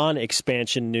the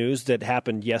non-expansion news that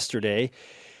happened yesterday.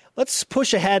 Let's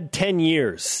push ahead 10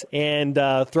 years and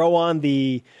throw on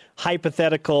the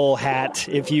hypothetical hat,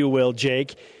 if you will,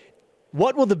 Jake.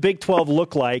 What will the Big 12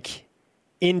 look like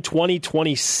in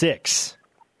 2026?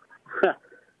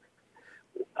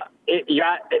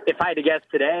 If I had to guess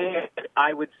today,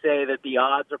 I would say that the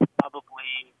odds are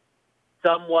probably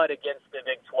somewhat against the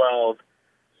Big 12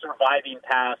 surviving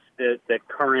past the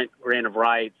current grant of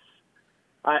rights.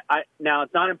 Now,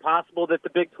 it's not impossible that the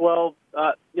Big 12,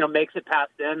 makes it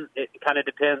past then. It kind of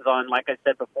depends on, like I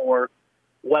said before,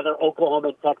 whether Oklahoma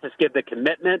and Texas give the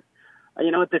commitment.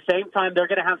 At the same time, they're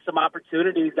going to have some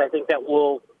opportunities, I think, that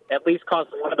will at least cause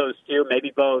one of those two,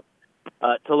 maybe both,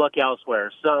 to look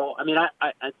elsewhere. So,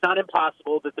 it's not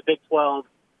impossible that the Big 12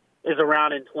 is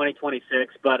around in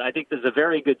 2026, but I think there's a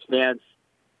very good chance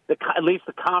that at least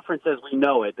the conference as we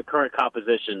know it, the current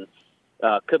composition,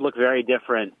 could look very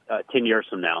different 10 years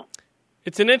from now.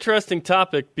 It's an interesting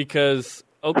topic because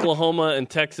Oklahoma and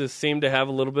Texas seem to have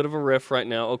a little bit of a riff right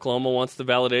now. Oklahoma wants the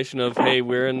validation of, hey,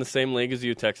 we're in the same league as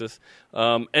you, Texas.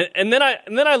 And then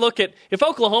I look at, if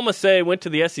Oklahoma, say, went to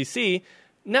the SEC,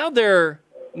 now they're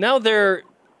now they're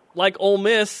like Ole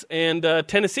Miss and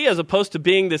Tennessee, as opposed to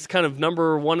being this kind of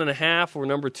number 1.5 or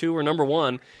number 2 or number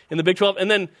 1 in the Big 12. And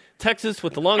then Texas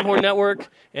with the Longhorn Network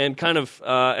and kind of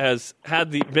has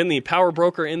been the power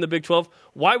broker in the Big 12.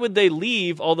 Why would they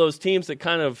leave all those teams that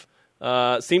kind of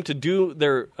seem to do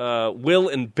their will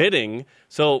and bidding?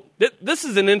 So this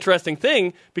is an interesting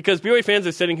thing because BYU fans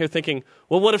are sitting here thinking,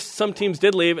 well, what if some teams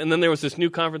did leave and then there was this new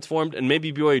conference formed and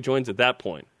maybe BYU joins at that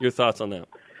point? Your thoughts on that?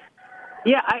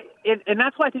 Yeah, and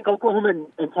that's why I think Oklahoma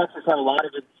and Texas have a lot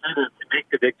of incentive to make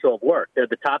the Big 12 work. They're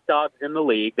the top dogs in the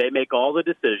league. They make all the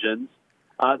decisions.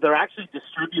 They're actually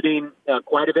distributing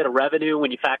quite a bit of revenue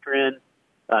when you factor in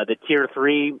the Tier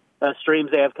 3 streams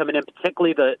they have coming in,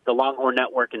 particularly the Longhorn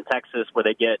Network in Texas, where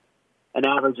they get an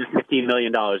average of $15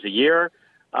 million a year.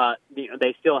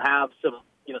 They still have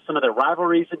some of their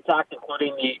rivalries intact,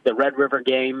 including the Red River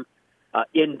game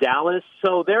in Dallas.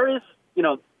 So there is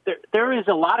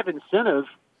a lot of incentive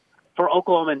for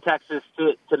Oklahoma and Texas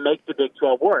to make the Big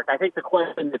 12 work. I think the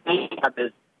question that they have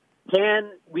is, can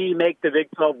we make the Big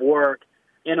 12 work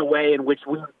in a way in which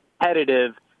we're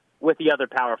competitive with the other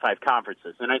Power 5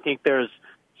 conferences? And I think there's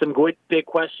some big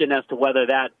question as to whether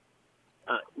that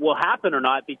will happen or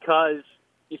not, because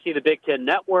you see the Big 10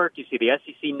 network, you see the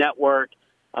SEC network,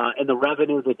 and the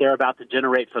revenue that they're about to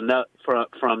generate from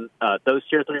those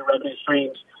Tier 3 revenue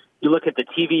streams. You look at the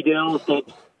TV deals that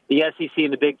the SEC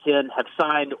and the Big Ten have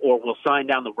signed or will sign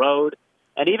down the road.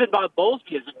 And even Bob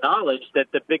Bowlesby has acknowledged that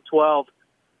the Big 12,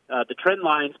 the trend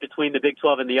lines between the Big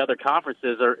 12 and the other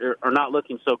conferences are not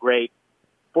looking so great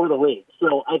for the league.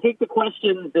 So I think the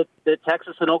question that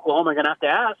Texas and Oklahoma are going to have to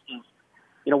ask is,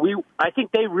 I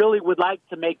think they really would like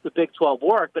to make the Big 12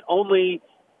 work, but only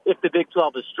if the Big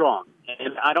 12 is strong.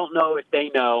 And I don't know if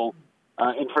they know,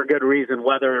 and for good reason,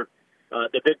 whether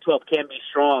the Big 12 can be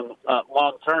strong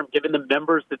long term, given the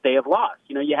members that they have lost.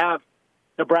 You have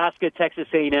Nebraska, Texas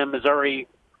A&M, Missouri,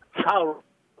 Colorado.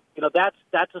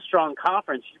 That's a strong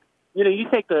conference. You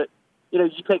take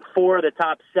 4 of the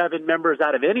top 7 members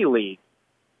out of any league,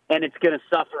 and it's going to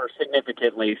suffer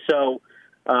significantly. So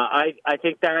I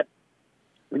think that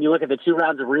when you look at the 2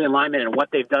 rounds of realignment and what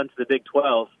they've done to the Big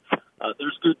 12,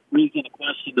 there's good reason to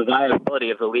question the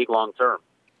viability of the league long term.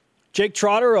 Jake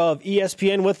Trotter of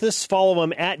ESPN with us. Follow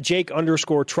him at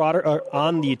Jake_Trotter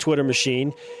on the Twitter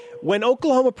machine. When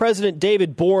Oklahoma President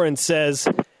David Boren says,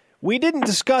 we didn't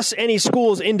discuss any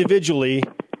schools individually,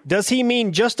 does he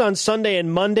mean just on Sunday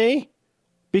and Monday?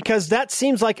 Because that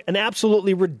seems like an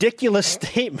absolutely ridiculous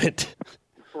statement.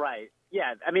 Right.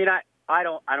 Yeah. I mean, I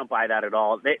don't buy that at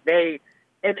all.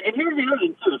 And here's the other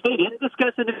thing, too. If they didn't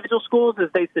discuss individual schools, as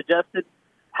they suggested,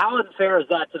 how unfair is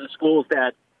that to the schools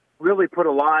that really put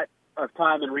a lot of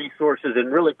time and resources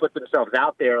and really put themselves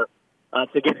out there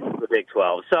to get into the Big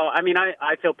 12? So, I mean,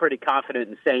 I feel pretty confident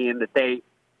in saying that they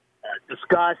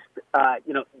discussed,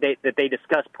 that they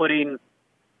discussed putting,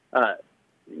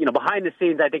 behind the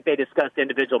scenes. I think they discussed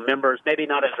individual members, maybe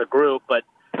not as a group, but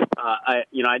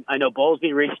I know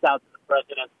Bowlesby reached out to the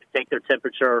president to take their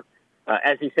temperature,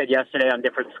 as he said yesterday, on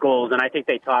different schools, and I think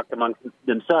they talked amongst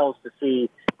themselves to see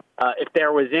if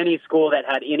there was any school that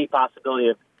had any possibility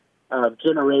of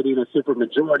generating a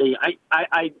supermajority.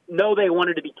 I know they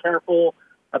wanted to be careful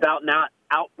about not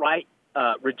outright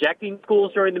rejecting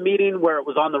schools during the meeting where it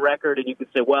was on the record and you could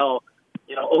say, well,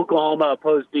 Oklahoma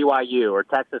opposed BYU or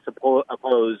Texas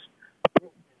opposed.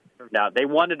 Now, they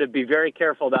wanted to be very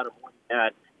careful about avoiding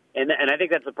that. And I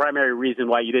think that's the primary reason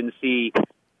why you didn't see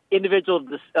individual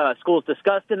schools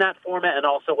discussed in that format, and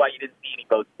also why you didn't see any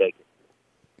votes taken.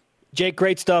 Jake,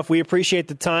 great stuff. We appreciate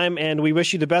the time, and we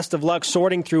wish you the best of luck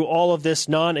sorting through all of this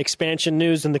non-expansion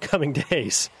news in the coming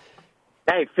days.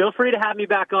 Hey, feel free to have me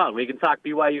back on. We can talk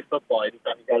BYU football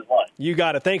anytime you guys want. You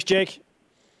got it. Thanks, Jake.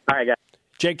 All right, guys.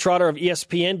 Jake Trotter of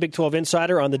ESPN, Big 12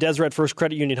 Insider on the Deseret First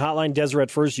Credit Union Hotline.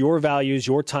 Deseret First, your values,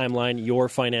 your timeline, your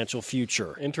financial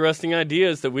future. Interesting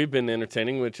ideas that we've been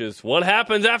entertaining, which is what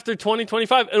happens after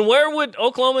 2025, and where would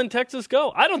Oklahoma and Texas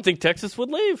go? I don't think Texas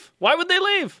would leave. Why would they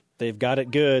leave? They've got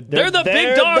it good. They're the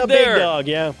big dog there. Big dog,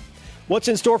 yeah. What's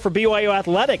in store for BYU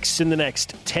athletics in the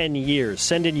next 10 years?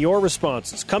 Send in your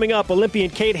responses. Coming up,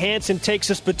 Olympian Kate Hansen takes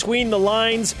us between the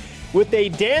lines with a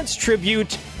dance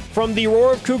tribute from the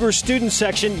Roar of Cougars student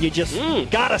section. You just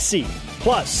gotta see.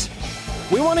 Plus,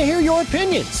 we want to hear your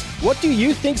opinions. What do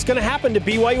you think's going to happen to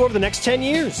BYU over the next 10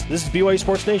 years? This is BYU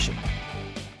Sports Nation.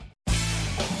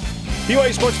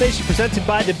 BYU Sports Nation presented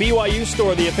by the BYU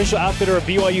Store, the official outfitter of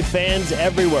BYU fans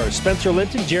everywhere. Spencer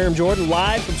Linton, Jarom Jordan,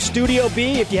 live from Studio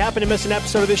B. If you happen to miss an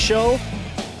episode of this show,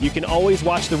 you can always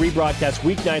watch the rebroadcast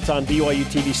weeknights on BYU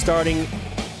TV starting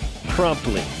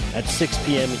promptly at 6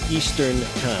 p.m. Eastern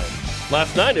Time.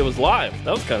 Last night it was live.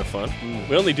 That was kind of fun.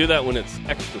 We only do that when it's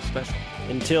extra special.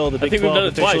 Until the Big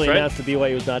 12 officially announced the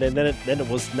BYU was not in. Then it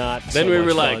was not Then so we were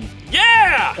much like, fun.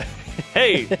 yeah!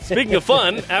 Hey, speaking of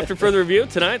fun, after further review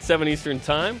tonight, 7 Eastern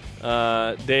Time,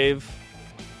 Dave,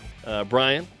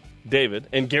 Brian, David,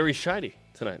 and Gary Scheide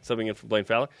tonight, subbing in for Blaine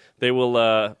Fowler. They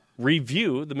will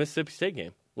review the Mississippi State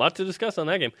game. A lot to discuss on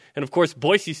that game. And, of course,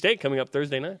 Boise State coming up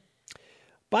Thursday night.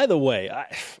 By the way,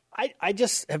 I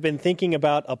just have been thinking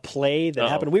about a play that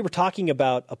happened. We were talking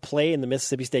about a play in the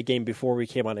Mississippi State game before we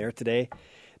came on air today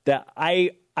that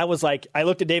I was like, I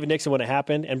looked at David Nixon when it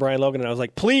happened and Brian Logan, and I was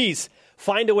like, please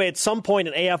find a way at some point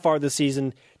in AFR this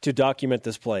season to document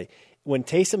this play. When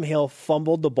Taysom Hill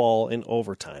fumbled the ball in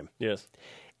overtime. Yes.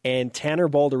 And Tanner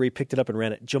Baldery picked it up and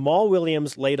ran it. Jamal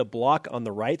Williams laid a block on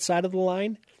the right side of the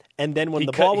line. And then when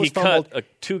the ball was fumbled, he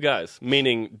cut two guys,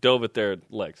 meaning dove at their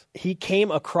legs. He came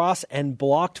across and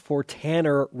blocked for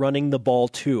Tanner running the ball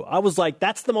too. I was like,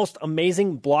 that's the most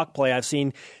amazing block play I've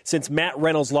seen since Matt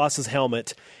Reynolds lost his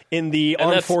helmet in the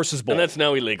Armed Forces Bowl. And that's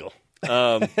now illegal.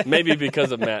 Maybe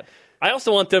because of Matt. I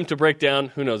also want them to break down,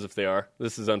 who knows if they are.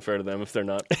 This is unfair to them if they're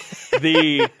not.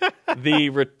 The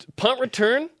punt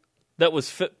return that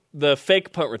was the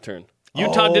fake punt return.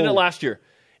 Utah did it last year.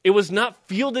 It was not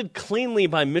fielded cleanly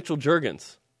by Mitchell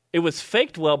Juergens. It was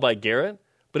faked well by Garrett,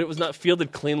 but it was not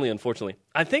fielded cleanly, unfortunately.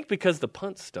 I think because the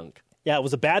punt stunk. Yeah, it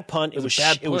was a bad punt. It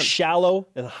was shallow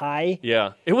and high.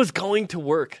 Yeah, it was going to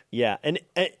work. Yeah, and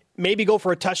maybe go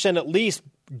for a touchdown at least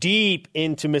deep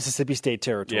into Mississippi State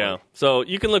territory. Yeah, so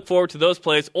you can look forward to those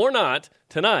plays or not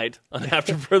tonight on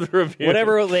After Further Review.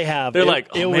 Whatever they have. They're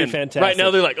like, it'll be fantastic. Right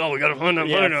now they're like, we got to find them.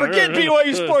 Forget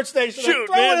BYU Sports Station. Shoot,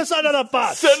 throwing us under the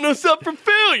bus. Setting us up for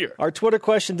failure. Our Twitter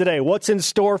question today, what's in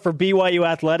store for BYU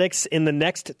athletics in the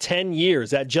next 10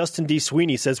 years? At Justin D.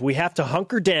 Sweeney says, we have to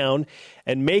hunker down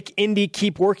and make Indy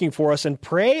keep working for us and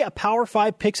pray a Power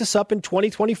 5 picks us up in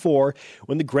 2024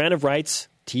 when the grant of rights,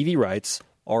 TV rights,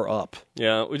 are up.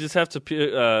 Yeah, we just have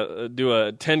to do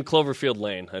a 10 Cloverfield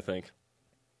Lane, I think.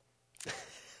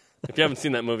 If you haven't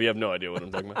seen that movie, you have no idea what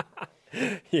I'm talking about.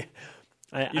 Yeah.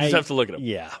 You just have to look it up.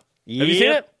 Yeah. Have you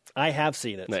seen it? I have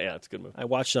seen it. No, yeah, it's a good movie. I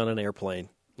watched it on an airplane.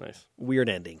 Nice. Weird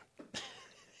ending.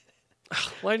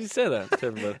 Why did you say that to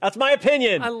everybody? That's my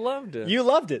opinion. I loved it. You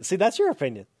loved it. See, that's your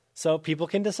opinion. So people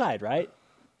can decide, right?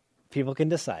 People can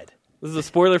decide. This is a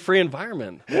spoiler-free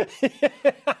environment. That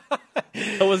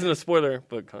wasn't a spoiler,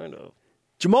 but kind of.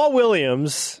 Jamal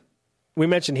Williams, we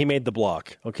mentioned he made the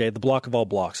block, okay? The block of all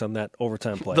blocks on that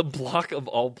overtime play. The block of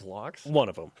all blocks? One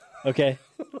of them, okay?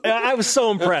 I was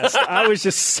so impressed. I was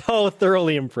just so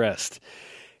thoroughly impressed.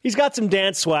 He's got some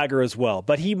dance swagger as well,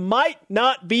 but he might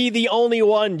not be the only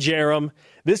one, Jarom.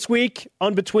 This week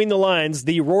on Between the Lines,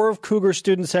 the Roar of Cougar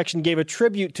student section gave a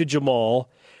tribute to Jamal,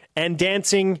 and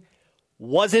dancing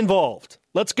was involved.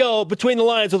 Let's go Between the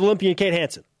Lines with Olympian Kate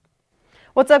Hansen.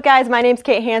 What's up, guys? My name's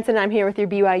Kate Hansen, and I'm here with your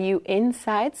BYU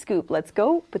Inside Scoop. Let's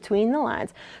go Between the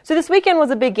Lines. So this weekend was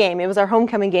a big game. It was our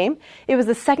homecoming game. It was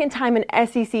the second time an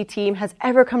SEC team has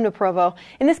ever come to Provo,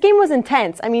 and this game was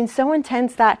intense. I mean, so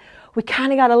intense that we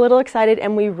kind of got a little excited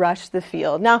and we rushed the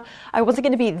field. Now, I wasn't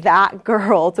going to be that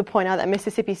girl to point out that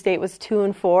Mississippi State was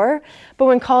 2-4, but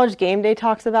when College Game Day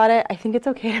talks about it, I think it's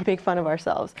okay to make fun of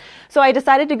ourselves. So I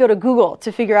decided to go to Google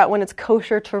to figure out when it's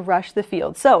kosher to rush the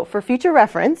field. So for future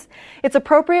reference, it's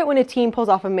appropriate when a team pulls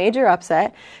off a major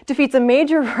upset, defeats a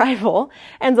major rival,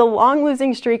 ends a long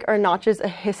losing streak, or notches a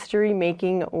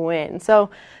history-making win. So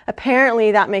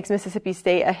apparently that makes Mississippi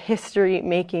State a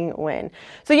history-making win.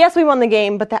 So yes, we won the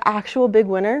game, but the actual big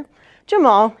winner,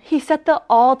 Jamal, he set the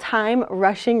all-time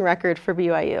rushing record for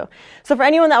BYU. So for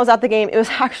anyone that was at the game, it was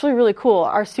actually really cool.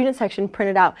 Our student section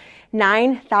printed out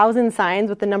 9,000 signs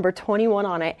with the number 21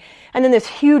 on it, and then this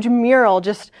huge mural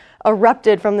just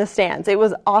erupted from the stands. It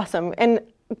was awesome, and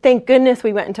thank goodness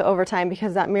we went into overtime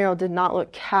because that mural did not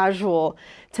look casual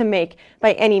to make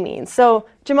by any means. So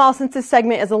Jamal, since this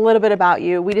segment is a little bit about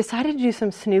you, we decided to do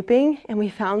some snooping and we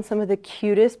found some of the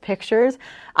cutest pictures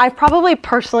I've probably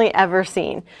personally ever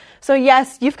seen. So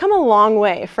yes, you've come a long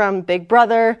way from Big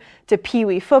Brother to Pee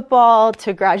Wee football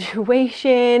to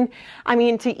graduation. I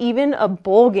mean, to even a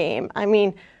bowl game. I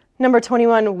mean, number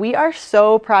 21, we are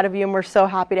so proud of you and we're so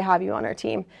happy to have you on our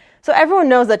team. So everyone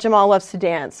knows that Jamal loves to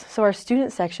dance, so our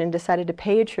student section decided to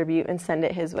pay a tribute and send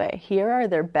it his way. Here are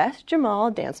their best Jamal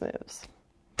dance moves.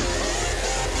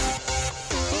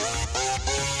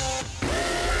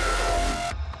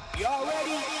 Y'all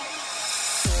ready?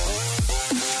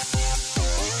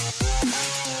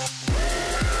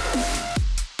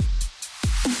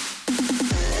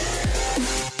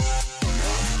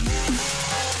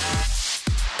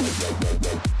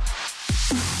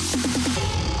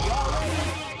 Y'all ready?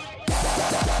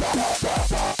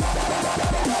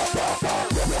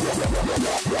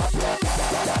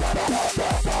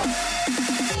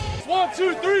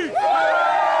 2, 3.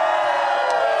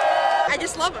 I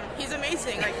just love him. He's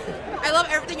amazing. Like, I love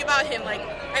everything about him. Like,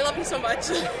 I love him so much.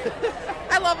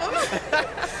 I love him.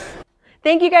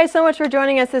 Thank you guys so much for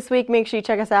joining us this week. Make sure you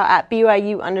check us out at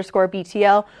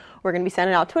BYU_BTL. We're going to be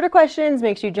sending out Twitter questions.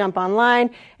 Make sure you jump online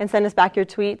and send us back your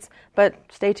tweets. But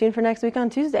stay tuned for next week on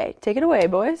Tuesday. Take it away,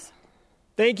 boys.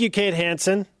 Thank you, Kate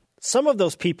Hansen. Some of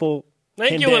those people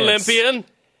Thank can you, dance. Olympian.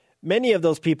 Many of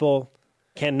those people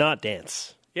cannot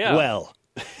dance. Yeah. Well.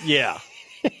 Yeah.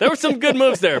 There were some good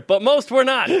moves there, but most were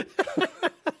not.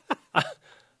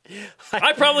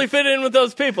 I probably fit in with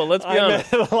those people, let's be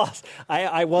honest.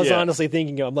 I was honestly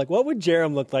thinking, I'm like, what would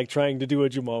Jarom look like trying to do a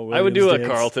Jamal Williams I would do dance? a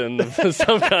Carlton of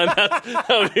some kind. That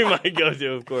would be my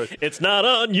go-to, of course. It's not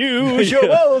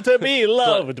unusual to be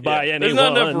loved by anyone. There's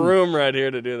not enough room right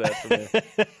here to do that for me.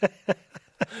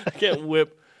 I can't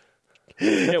whip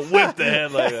the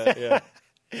head like that, yeah.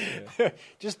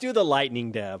 Just do the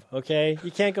lightning dab, okay?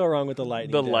 You can't go wrong with the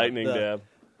lightning dab. Lightning dab.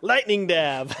 Lightning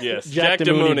dab. Yes, Jack Jack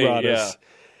DeMooney DeMooney, brought yeah. us.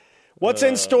 What's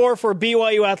in store for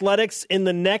BYU athletics in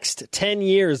the next 10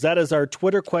 years? That is our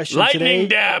Twitter question today. Lightning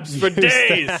dabs for Use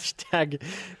days. the hashtag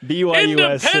BYUSN.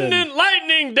 Independent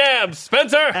lightning dabs,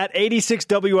 Spencer. At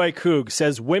 86WI Coug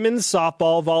says women's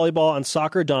softball, volleyball, and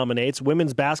soccer dominates.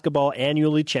 Women's basketball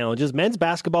annually challenges. Men's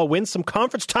basketball wins some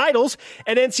conference titles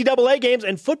and NCAA games,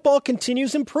 and football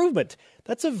continues improvement.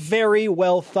 That's a very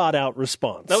well thought out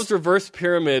response. That was reverse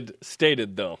pyramid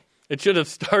stated, though. It should have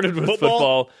started with Football,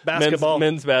 football, basketball.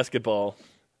 men's basketball,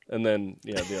 and then,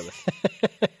 the other.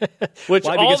 Which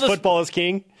Why? Because football is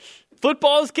king?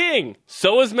 Football is king.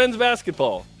 So is men's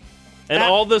basketball. And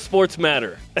all the sports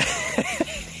matter.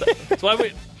 That's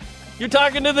why you're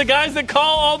talking to the guys that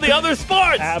call all the other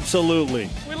sports. Absolutely.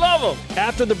 We love them.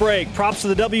 After the break, props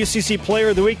to the WCC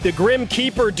Player of the Week, the Grim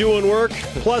Keeper doing work,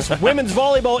 plus women's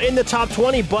volleyball in the top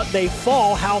 20, but they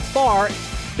fall. How far?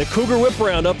 The Cougar Whip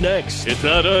Round up next. It's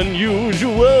not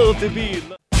unusual to be...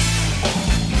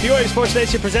 BYU Sports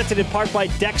Nation presented in part by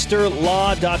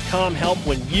DexterLaw.com. Help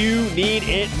when you need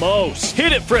it most.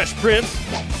 Hit it, Fresh Prince.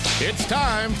 It's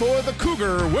time for the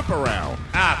Cougar Whip Around.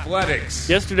 Athletics.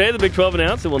 Yesterday, the Big 12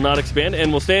 announced it will not expand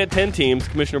and will stay at 10 teams.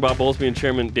 Commissioner Bob Bowlesby and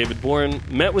Chairman David Boren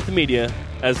met with the media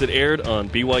as it aired on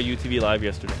BYU TV Live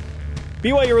yesterday.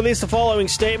 BYU released the following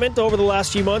statement. Over the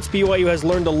last few months, BYU has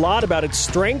learned a lot about its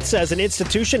strengths as an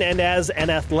institution and as an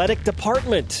athletic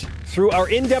department. Through our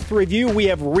in-depth review, we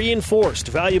have reinforced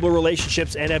valuable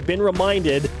relationships and have been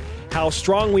reminded how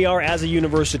strong we are as a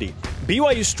university.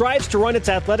 BYU strives to run its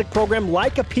athletic program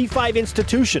like a P5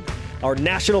 institution. Our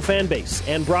national fan base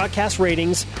and broadcast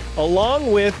ratings,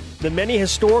 along with the many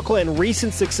historical and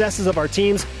recent successes of our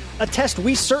teams, attest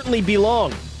we certainly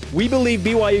belong. We believe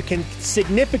BYU can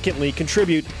significantly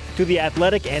contribute to the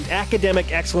athletic and academic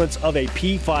excellence of a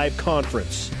P5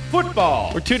 conference.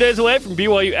 Football. We're 2 days away from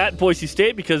BYU at Boise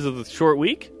State because of the short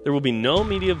week. There will be no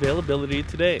media availability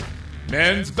today.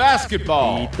 Men's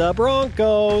basketball. Beat the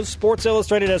Broncos. Sports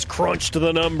Illustrated has crunched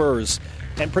the numbers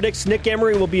and predicts Nick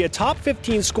Emery will be a top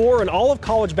 15 scorer in all of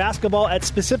college basketball at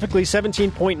specifically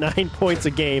 17.9 points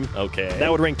a game. Okay.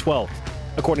 That would rank 12th,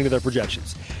 according to their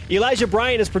projections. Elijah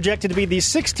Bryant is projected to be the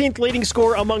 16th leading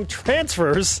scorer among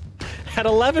transfers at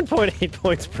 11.8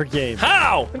 points per game.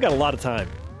 How? We've got a lot of time.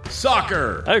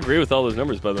 Soccer. I agree with all those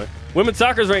numbers, by the way. Women's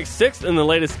soccer is ranked 6th in the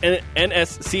latest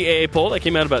NSCAA poll that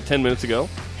came out about 10 minutes ago.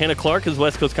 Hannah Clark is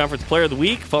West Coast Conference Player of the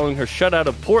Week following her shutout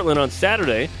of Portland on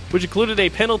Saturday, which included a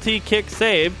penalty kick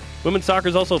save. Women's soccer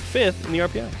is also 5th in the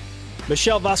RPI.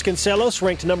 Michelle Vasconcelos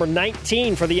ranked number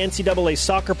 19 for the NCAA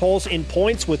soccer polls in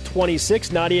points with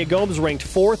 26. Nadia Gomes ranked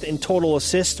 4th in total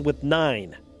assists with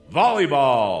 9.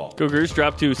 Volleyball. Cougars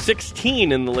dropped to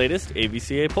 16 in the latest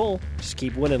AVCA poll. Just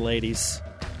keep winning, ladies.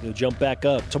 You'll jump back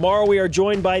up. Tomorrow we are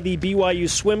joined by the BYU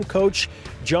swim coach,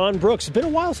 John Brooks. It's been a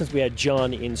while since we had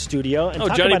John in studio. And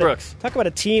Johnny Brooks. Talk about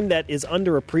a team that is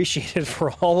underappreciated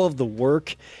for all of the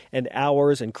work and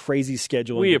hours and crazy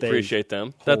scheduling. We appreciate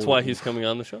them. That's why he's coming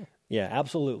on the show. Yeah,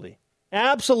 absolutely.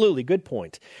 Absolutely. Good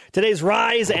point. Today's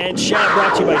Rise and Shout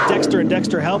brought to you by Dexter and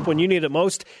Dexter Help when you need it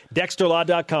most.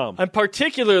 DexterLaw.com. I'm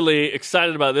particularly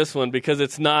excited about this one because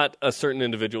it's not a certain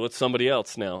individual. It's somebody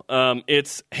else now.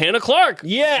 It's Hannah Clark.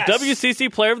 Yes. WCC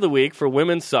Player of the Week for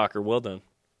women's soccer. Well done.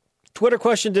 Twitter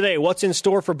question today. What's in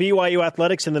store for BYU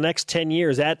athletics in the next 10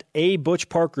 years? At A. Butch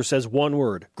Parker says one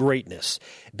word, greatness.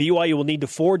 BYU will need to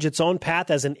forge its own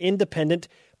path as an independent,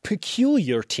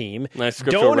 peculiar team. Nice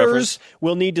scriptural Donors reference.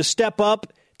 will need to step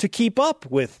up to keep up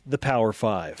with the Power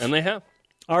Five. And they have.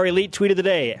 Our elite tweet of the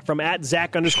day from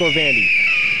 @Zach_Vandy.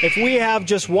 If we have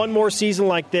just one more season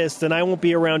like this, then I won't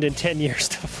be around in 10 years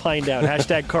to find out.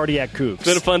 Hashtag Cardiac Cougs. It's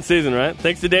been a fun season, right?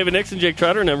 Thanks to David Nixon, Jake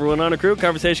Trotter, and everyone on our crew.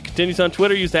 Conversation continues on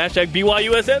Twitter. Use the hashtag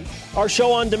BYUSN. Our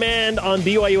show on demand on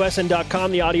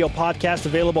BYUSN.com. The audio podcast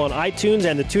available on iTunes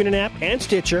and the TuneIn app and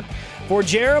Stitcher. For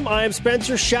Jarom, I am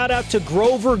Spencer. Shout out to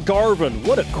Grover Garvin.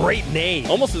 What a great name.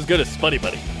 Almost as good as Spuddy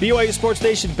Buddy. BYU Sports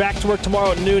Nation back to work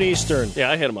tomorrow at noon Eastern. Yeah,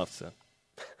 I hit him off the set.